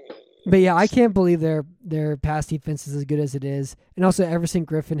 But yeah, I can't believe their pass defense is as good as it is. And also, Everson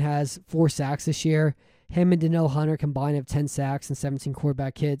Griffin has 4 sacks this year. Him and Danielle Hunter combined have 10 sacks and 17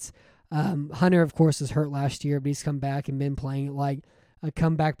 quarterback hits. Hunter, of course, was hurt last year, but he's come back and been playing at like a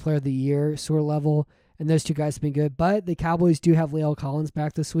comeback player of the year sort of level. And those 2 guys have been good. But the Cowboys do have La'el Collins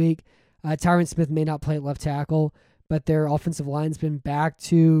back this week. Tyron Smith may not play at left tackle, but their offensive line's been back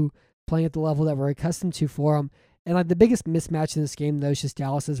to playing at the level that we're accustomed to for them. And the biggest mismatch in this game, though, is just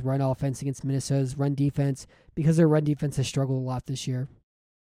Dallas's run offense against Minnesota's run defense, because their run defense has struggled a lot this year.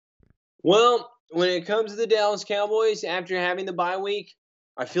 Well, when it comes to the Dallas Cowboys, after having the bye week,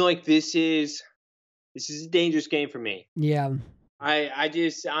 I feel like this is a dangerous game for me. Yeah.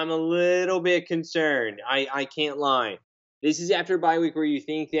 I'm a little bit concerned. I can't lie. This is after a bye week where you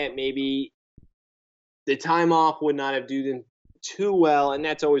think that maybe the time off would not have done them too well, and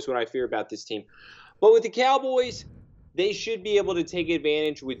that's always what I fear about this team. But with the Cowboys, they should be able to take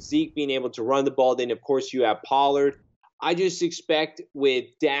advantage with Zeke being able to run the ball. Then, of course, you have Pollard. I just expect with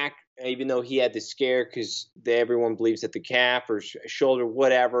Dak, even though he had the scare because everyone believes that the calf or shoulder,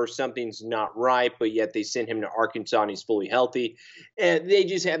 whatever, something's not right, but yet they sent him to Arkansas and he's fully healthy. And they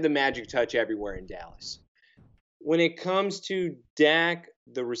just have the magic touch everywhere in Dallas. When it comes to Dak,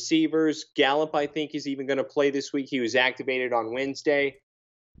 the receivers, Gallup, I think, is even going to play this week. He was activated on Wednesday.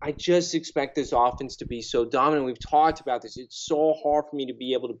 I just expect this offense to be so dominant. We've talked about this. It's so hard for me to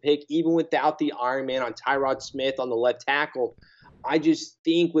be able to pick, even without the Iron Man on Tyrod Smith on the left tackle. I just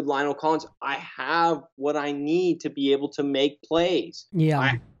think with La'el Collins, I have what I need to be able to make plays. Yeah. I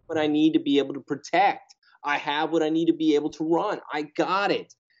have what I need to be able to protect. I have what I need to be able to run. I got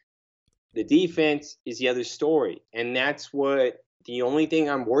it. The defense is the other story. And that's the only thing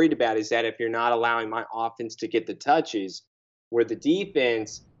I'm worried about is that if you're not allowing my offense to get the touches, where the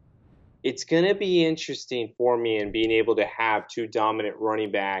defense, it's going to be interesting for me in being able to have 2 dominant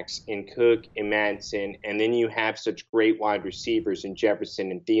running backs in Cook and Madison, and then you have such great wide receivers in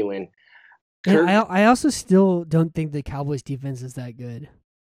Jefferson and Thielen. And I also still don't think the Cowboys defense is that good.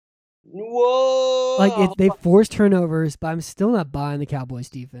 Whoa! They force turnovers, but I'm still not buying the Cowboys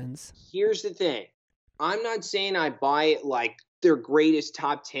defense. Here's the thing. I'm not saying I buy it like their greatest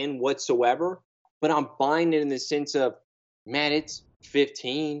top 10 whatsoever, but I'm buying it in the sense of, man, it's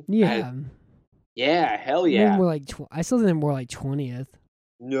 15. Yeah. Yeah, hell yeah. More like I still think they're more like 20th.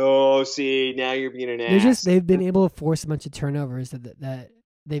 No, see, now you're being an ass. They've been able to force a bunch of turnovers that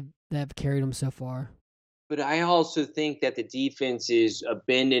have carried them so far. But I also think that the defense is a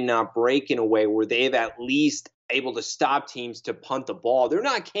bend and not break in a way where they've at least able to stop teams to punt the ball. They're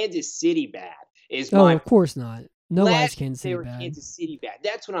not Kansas City bad. Of course not. Nobody's Kansas City they were bad. Kansas City bad.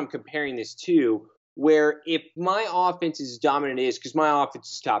 That's what I'm comparing this to. Where if my offense is as dominant as it is, because my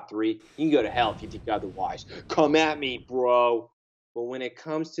offense is top 3, you can go to hell if you think otherwise. Come at me, bro. But when it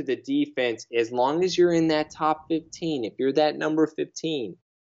comes to the defense, as long as you're in that top 15, if you're that number 15,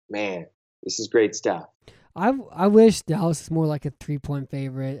 man, this is great stuff. I wish Dallas is more like a 3-point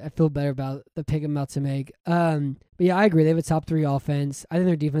favorite. I feel better about the pick I'm about to make. But yeah, I agree. They have a top 3 offense. I think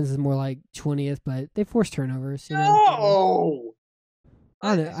their defense is more like 20th, but they force turnovers. No!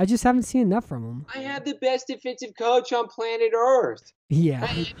 I don't know. I just haven't seen enough from them. I have the best defensive coach on planet Earth. Yeah.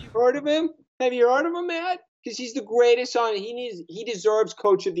 Have you heard of him? Have you heard of him, Matt? Because he's the greatest on it. He deserves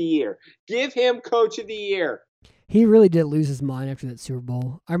Coach of the Year. Give him Coach of the Year. he really did lose his mind after that Super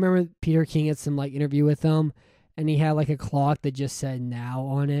Bowl. I remember Peter King had some interview with him, and he had a clock that just said now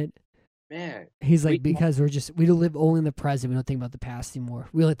on it. Man, he's like, because we don't live only in the present. We don't think about the past anymore.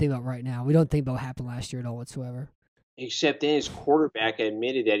 We only think about right now. We don't think about what happened last year at all whatsoever. Except then his quarterback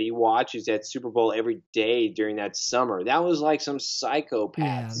admitted that he watches that Super Bowl every day during that summer. That was like some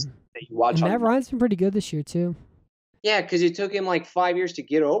psychopaths that you watch. And Matt Ryan's been pretty good this year too. Yeah, because it took him 5 years to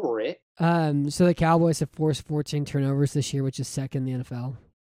get over it. So the Cowboys have forced 14 turnovers this year, which is second in the NFL.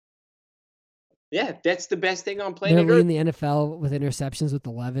 Yeah, that's the best thing on planet Earth. They're leading the NFL with interceptions with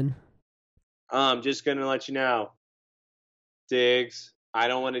 11. I'm just going to let you know, Diggs, I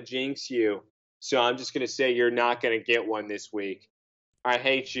don't want to jinx you, so I'm just going to say you're not going to get one this week. I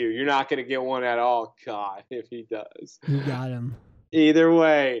hate you. You're not going to get one at all. God, if he does. You got him. Either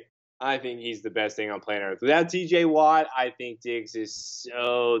way, I think he's the best thing on planet Earth. Without TJ Watt, I think Diggs is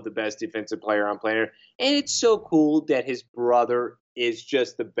so the best defensive player on planet Earth. And it's so cool that his brother is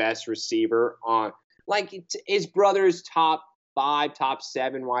just the best receiver on. His brother's top 5, top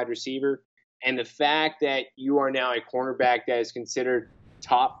 7 wide receiver. And the fact that you are now a cornerback that is considered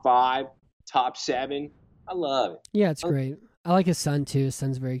top 5, top 7, I love it. Yeah, it's great. I like his son, too. His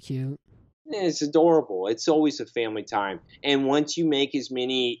son's very cute. It's adorable. It's always a family time. And once you make as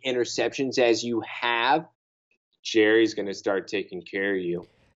many interceptions as you have, Jerry's going to start taking care of you.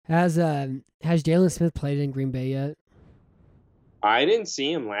 Has Jalen Smith played in Green Bay yet? I didn't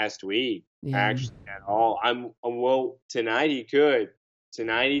see him last week, actually, at all. Well, tonight he could.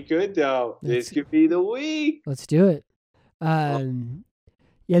 Tonight he could, though. This could be the week. Let's do it. Yeah,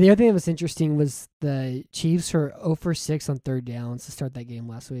 the other thing that was interesting was the Chiefs were 0 for 6 on third downs to start that game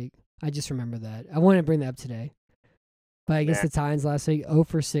last week. I just remember that. I wanted to bring that up today. But I guess the Titans last week, 0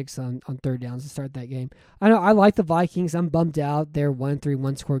 for 6 on third downs to start that game. I know I like the Vikings. I'm bummed out. They're 1-3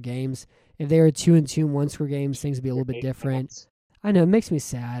 one-score games. If they were 2-2 one-score games, things would be a little bit different. I know, it makes me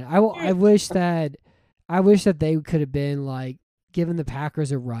sad. I wish that they could have been giving the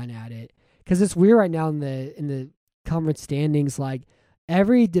Packers a run at it, because it's weird right now in the conference standings.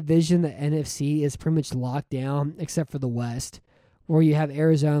 Every division, the NFC is pretty much locked down except for the West, where you have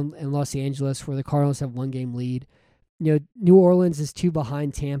Arizona and Los Angeles, where the Cardinals have 1-game lead. New Orleans is 2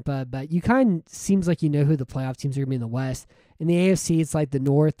 behind Tampa, but you kind of seems like you know who the playoff teams are going to be in the West. In the AFC, it's the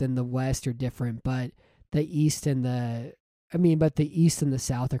North and the West are different, but the East and the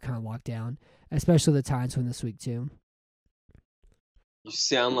South are kind of locked down, especially the Titans win this week too. You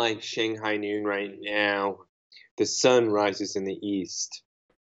sound like Shanghai Noon right now. The sun rises in the east,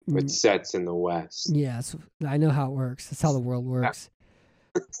 but sets in the west. Yes, I know how it works. That's how the world works.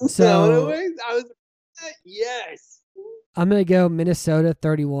 Yes. I'm going to go Minnesota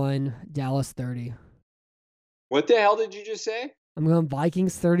 31, Dallas 30. What the hell did you just say? I'm going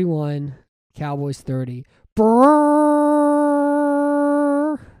Vikings 31, Cowboys 30. Brrr!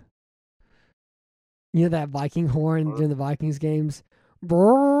 You know that Viking horn during the Vikings games?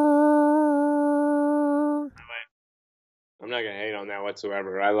 Brrr! I'm not going to hate on that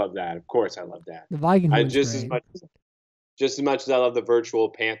whatsoever. I love that. Of course I love that. The Viking horn's just great. Just as much as I love the virtual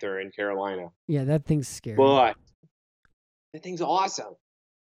Panther in Carolina. Yeah, that thing's scary. But that thing's awesome.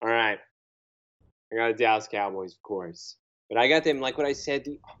 All right. I got the Dallas Cowboys, of course. But I got them, like what I said,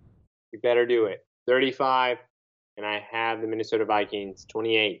 you better do it. 35, and I have the Minnesota Vikings,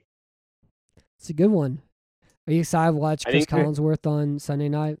 28. It's a good one. Are you excited to watch Chris Collinsworth on Sunday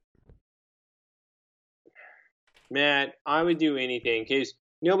night? Man, I would do anything, because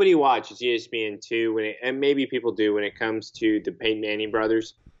nobody watches ESPN2, and maybe people do when it comes to the Peyton Manning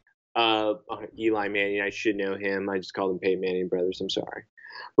brothers. Eli Manning, I should know him. I just called them Peyton Manning brothers. I'm sorry.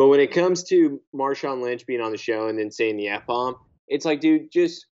 But when it comes to Marshawn Lynch being on the show and then saying the F-bomb, it's like, dude,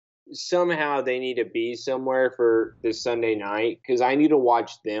 just somehow they need to be somewhere for this Sunday night, because I need to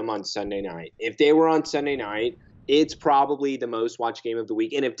watch them on Sunday night. If they were on Sunday night, it's probably the most watched game of the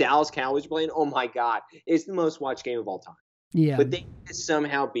week. And if Dallas Cowboys are playing, oh my God, it's the most watched game of all time. Yeah. But they need to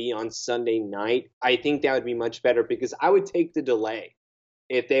somehow be on Sunday night. I think that would be much better, because I would take the delay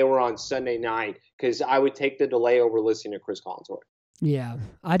if they were on Sunday night, because I would take the delay over listening to Chris Collinsworth. Yeah.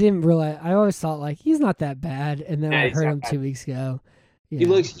 I didn't realize. I always thought, he's not that bad. And then I heard him 2 weeks ago. Yeah.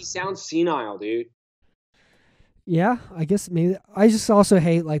 He sounds senile, dude. Yeah, I guess maybe. I just also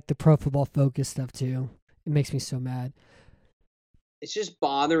hate, the Pro Football Focus stuff, too. It makes me so mad. It's just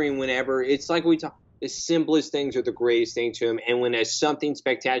bothering whenever. It's like we talk. The simplest things are the greatest thing to him, and when something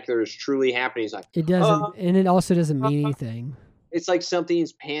spectacular is truly happening, he's like, it doesn't, and it also doesn't mean anything. It's like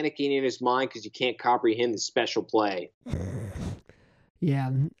something's panicking in his mind because you can't comprehend the special play.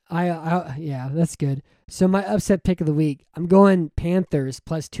 Yeah, yeah, that's good. So my upset pick of the week, I'm going Panthers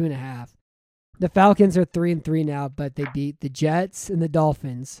plus 2.5. The Falcons are 3-3 now, but they beat the Jets and the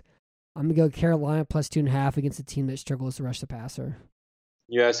Dolphins. I'm going to go Carolina plus 2.5 against a team that struggles to rush the passer.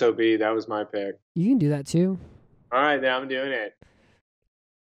 USOB, that was my pick. You can do that too. All right, then I'm doing it.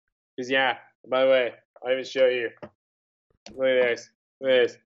 Because, by the way, I'll even show you. Look at this. Look at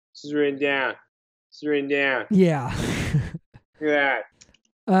this. This is written down. Yeah. Look at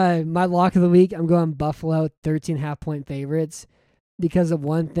that. My lock of the week, I'm going Buffalo 13.5-point favorites because of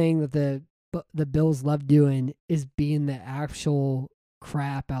one thing that the Bills love doing is being the actual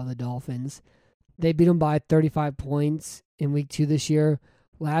crap out of the Dolphins. They beat them by 35 points in week 2 this year.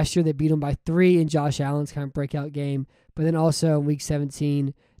 Last year, they beat them by 3 in Josh Allen's kind of breakout game. But then also in week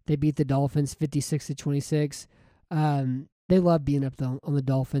 17, they beat the Dolphins 56-26. They love being up on the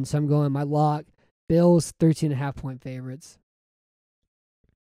Dolphins. So I'm going my lock, Bills 13.5-point favorites.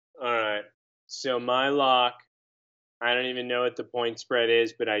 All right. So my lock, I don't even know what the point spread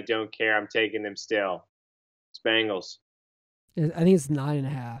is, but I don't care. I'm taking them still. It's Bengals. I think it's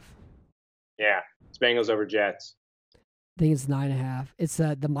 9.5. Yeah, it's Bengals over Jets. I think it's 9.5. It's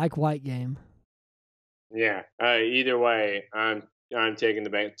the Mike White game. Yeah. Either way, I'm taking the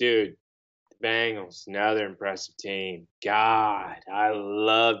Bengals. Dude, the Bengals, another impressive team. God, I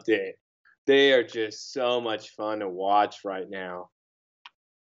loved it. They are just so much fun to watch right now.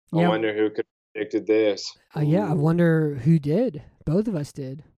 Yeah. I wonder who could have predicted this. Yeah, I wonder who did. Both of us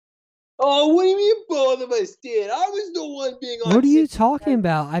did. Oh, what do you mean both of us did? I was the one being on. What are you talking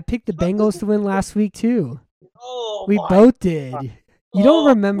about? I picked the Bengals to win last week, too. Oh, we both did. You don't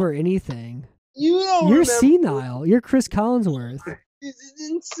remember anything. You're remember. Senile. You're Chris Collinsworth. This is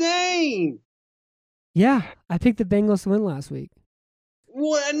insane. Yeah, I picked the Bengals to win last week.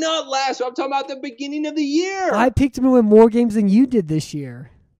 What? Not last week. I'm talking about the beginning of the year. I picked them to win more games than you did this year.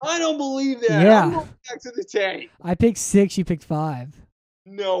 I don't believe that. Yeah. I'm going back to the tape. I picked 6, you picked 5.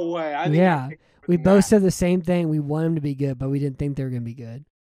 No way. We both said the same thing. We want them to be good, but we didn't think they were going to be good.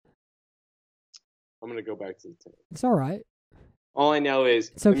 I'm going to go back to the tape. It's all right. All I know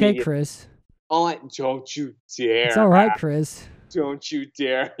is... It's okay, Chris. Don't you dare. It's all right, Chris. Don't you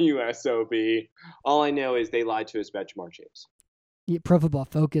dare, USOB. All I know is they lied to us about Ja'Marr Chase. Yeah, Pro Football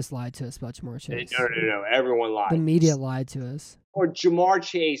Focus lied to us about Ja'Marr Chase. No. Everyone lied. The media lied to us. Or Ja'Marr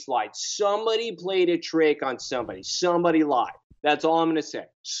Chase lied. Somebody played a trick on somebody. Somebody lied. That's all I'm going to say.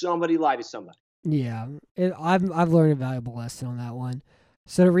 Somebody lied to somebody. Yeah. I've learned a valuable lesson on that one.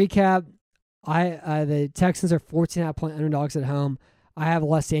 So to recap, the Texans are 14.5-point underdogs at home. I have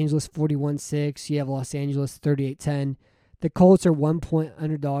Los Angeles 41-6. You have Los Angeles 38-10. The Colts are 1-point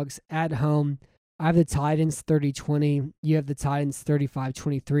underdogs at home. I have the Titans 30-20. You have the Titans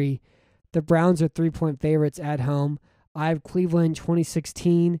 35-23. The Browns are 3-point favorites at home. I have Cleveland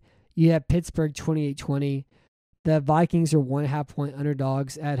 2016. You have Pittsburgh 28-20. The Vikings are 1.5-point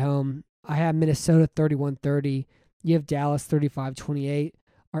underdogs at home. I have Minnesota 31-30. You have Dallas 35-28.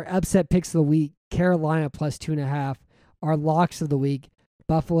 Our upset picks of the week, Carolina plus 2.5. Our locks of the week,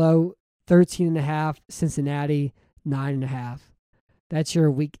 Buffalo 13.5, Cincinnati 9.5. That's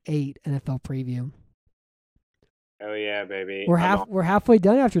your Week 8 NFL preview. Oh yeah, baby. We're halfway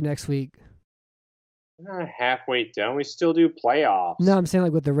done after next week. We're not halfway done. We still do playoffs. No, I'm saying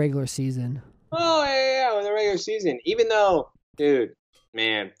like with the regular season. Oh yeah, with the regular season. Even though, dude,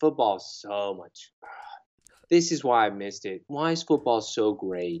 man, football is so much. This is why I missed it. Why is football so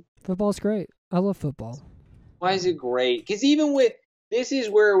great? Football's great. I love football. Why is it great? Because even this is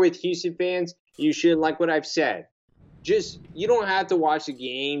where with Houston fans, you should, like what I've said, you don't have to watch the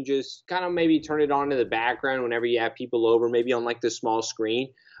game. Just kind of maybe turn it on in the background whenever you have people over, maybe on like the small screen.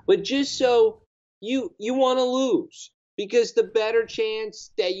 But just so you want to lose. Because the better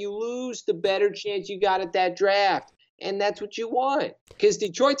chance that you lose, the better chance you got at that draft. And that's what you want. Because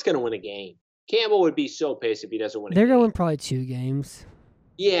Detroit's going to win a game. Campbell would be so pissed if he doesn't win a game. They're going probably 2 games.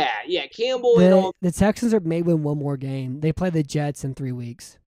 Yeah. Campbell and all. The Texans may win one more game. They play the Jets in 3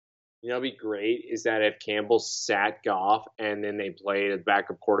 weeks. You know what'd be great is that if Campbell sat Goff and then they played a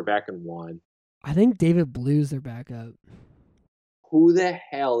backup quarterback and won. I think David Blue's their backup. Who the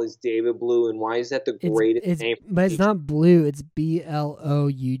hell is David Blue and why is that the greatest name? But it's not Blue. It's Blough.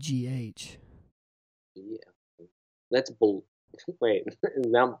 Yeah. That's Blue. Wait,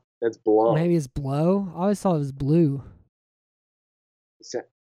 now that's Blow. Maybe it's Blow. I always thought it was Blue.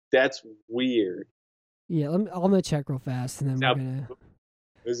 That's weird. Yeah, I'm gonna check real fast and then we're gonna.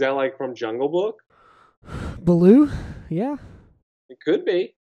 Is that like from Jungle Book? Baloo? Yeah. It could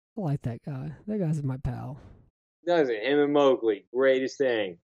be. I like that guy. That guy's my pal. Does it? Him and Mowgli. Greatest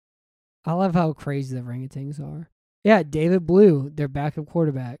thing. I love how crazy the orangutans are. Yeah, David Blue, their backup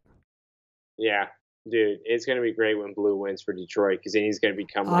quarterback. Yeah. Dude, it's going to be great when Blue wins for Detroit because then he's going to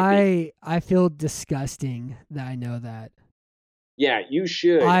become like I feel disgusting that I know that. Yeah, you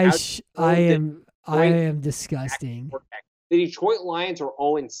should. I am disgusting. The Detroit Lions are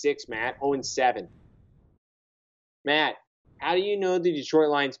 0-6, Matt. 0-7. Matt, how do you know the Detroit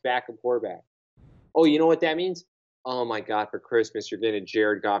Lions backup quarterback? Oh, you know what that means? Oh, my God, for Christmas, you're getting a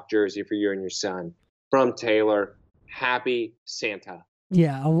Jared Goff jersey for you and your son. From Taylor. Happy Santa.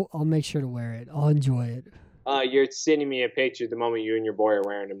 Yeah, I'll make sure to wear it. I'll enjoy it. You're sending me a picture the moment you and your boy are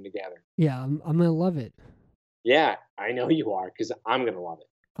wearing them together. Yeah, I'm going to love it. Yeah, I know you are because I'm going to love it.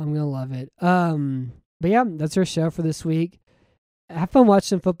 I'm going to love it. But yeah, that's our show for this week. Have fun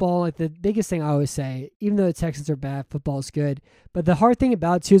watching football. Like the biggest thing I always say, even though the Texans are bad, football is good. But the hard thing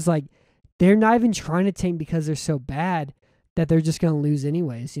about it too is like they're not even trying to tank because they're so bad that they're just going to lose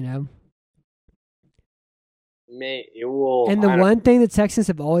anyways, you know? And the one thing the Texans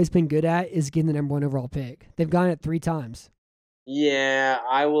have always been good at is getting the number 1 overall pick. They've gotten it 3 times. Yeah,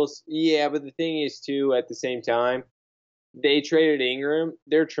 I will. Yeah, but the thing is, too, at the same time, they traded Ingram.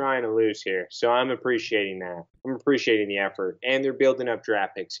 They're trying to lose here. So I'm appreciating that. I'm appreciating the effort. And they're building up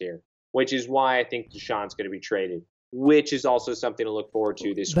draft picks here, which is why I think Deshaun's going to be traded, which is also something to look forward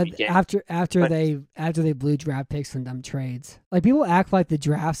to this weekend. But after they blew draft picks from dumb trades, like people act like the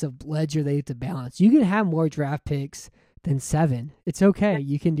drafts of Ledger they have to balance. You can have more draft picks than 7. It's okay.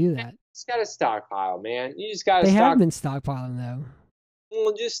 You can do that. Just got to stockpile, man. You just got to They have been stockpiling, though.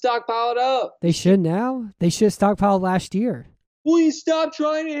 Well, just stockpile it up. They should now. They should have stockpiled last year. Will you stop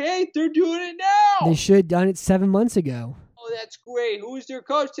trying to hate? They're doing it now. They should have done it 7 months ago. Oh, that's great. Who was their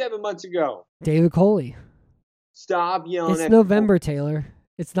coach 7 months ago? David Coley. Stop yelling It's at November, Taylor.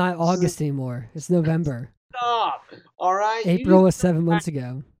 It's not August anymore. It's November. Stop. All right? April was 7 months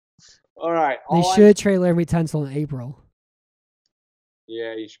ago. All right. They should trade Laremy Tunsil in April.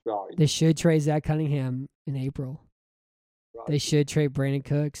 Yeah, you should probably. They should trade Zach Cunningham in April. They should trade Brandon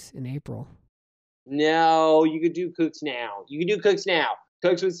Cooks in April. No, you could do Cooks now. You could do Cooks now.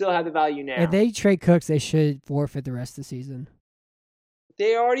 Cooks would still have the value now. If they trade Cooks, they should forfeit the rest of the season.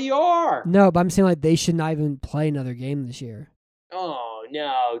 They already are. No, but I'm saying like they should not even play another game this year. Oh,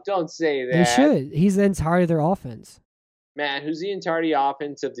 no. Don't say that. They should. He's the entirety of their offense. Man, who's the entirety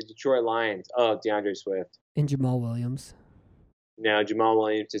offense of the Detroit Lions? Oh, DeAndre Swift. And Jamal Williams. No, Jamal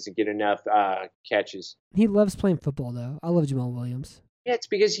Williams doesn't get enough catches. He loves playing football, though. I love Jamal Williams. Yeah, it's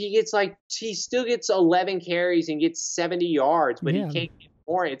because he still gets 11 carries and gets 70 yards, but he can't get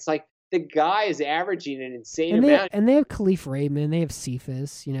more. It's like the guy is averaging an insane amount. And they have Khalif Raymond. They have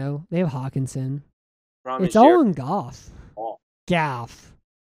Cephas, you know. They have Hawkinson. It's all in Goff. Oh. Goff.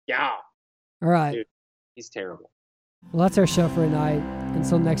 Yeah. All right. Dude, he's terrible. Well, that's our show for tonight.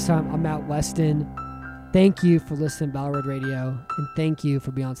 Until next time, I'm Matt Weston. Thank you for listening to Battle Road Radio, and thank you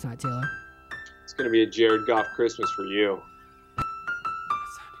for being on tonight, Taylor. It's going to be a Jared Goff Christmas for you. That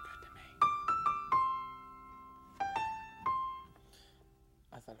sounded good to me.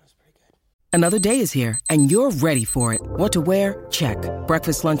 I thought it was pretty good. Another day is here, and you're ready for it. What to wear? Check.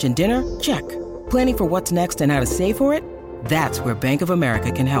 Breakfast, lunch, and dinner? Check. Planning for what's next and how to save for it? That's where Bank of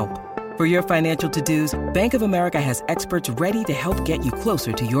America can help. For your financial to-dos, Bank of America has experts ready to help get you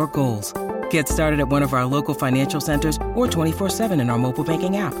closer to your goals. Get started at one of our local financial centers or 24/7 in our mobile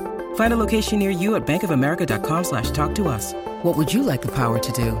banking app. Find a location near you at bankofamerica.com/talktous. What would you like the power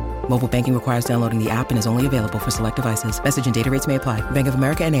to do? Mobile banking requires downloading the app and is only available for select devices. Message and data rates may apply. Bank of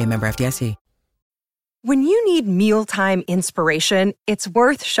America NA, member FDIC. When you need mealtime inspiration, it's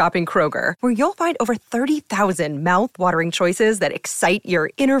worth shopping Kroger, where you'll find over 30,000 mouth-watering choices that excite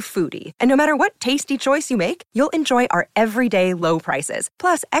your inner foodie. And no matter what tasty choice you make, you'll enjoy our everyday low prices,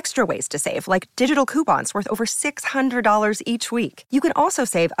 plus extra ways to save, like digital coupons worth over $600 each week. You can also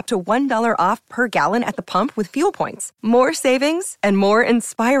save up to $1 off per gallon at the pump with fuel points. More savings and more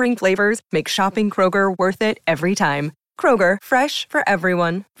inspiring flavors make shopping Kroger worth it every time. Kroger, fresh for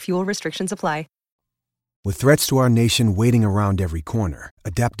everyone. Fuel restrictions apply. With threats to our nation waiting around every corner,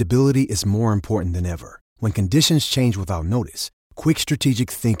 adaptability is more important than ever. When conditions change without notice, quick strategic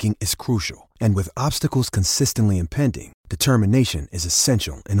thinking is crucial. And with obstacles consistently impending, determination is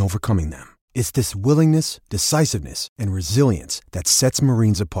essential in overcoming them. It's this willingness, decisiveness, and resilience that sets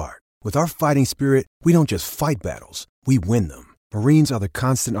Marines apart. With our fighting spirit, we don't just fight battles, we win them. Marines are the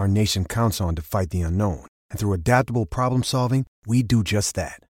constant our nation counts on to fight the unknown. And through adaptable problem solving, we do just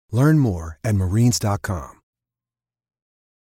that. Learn more at Marines.com.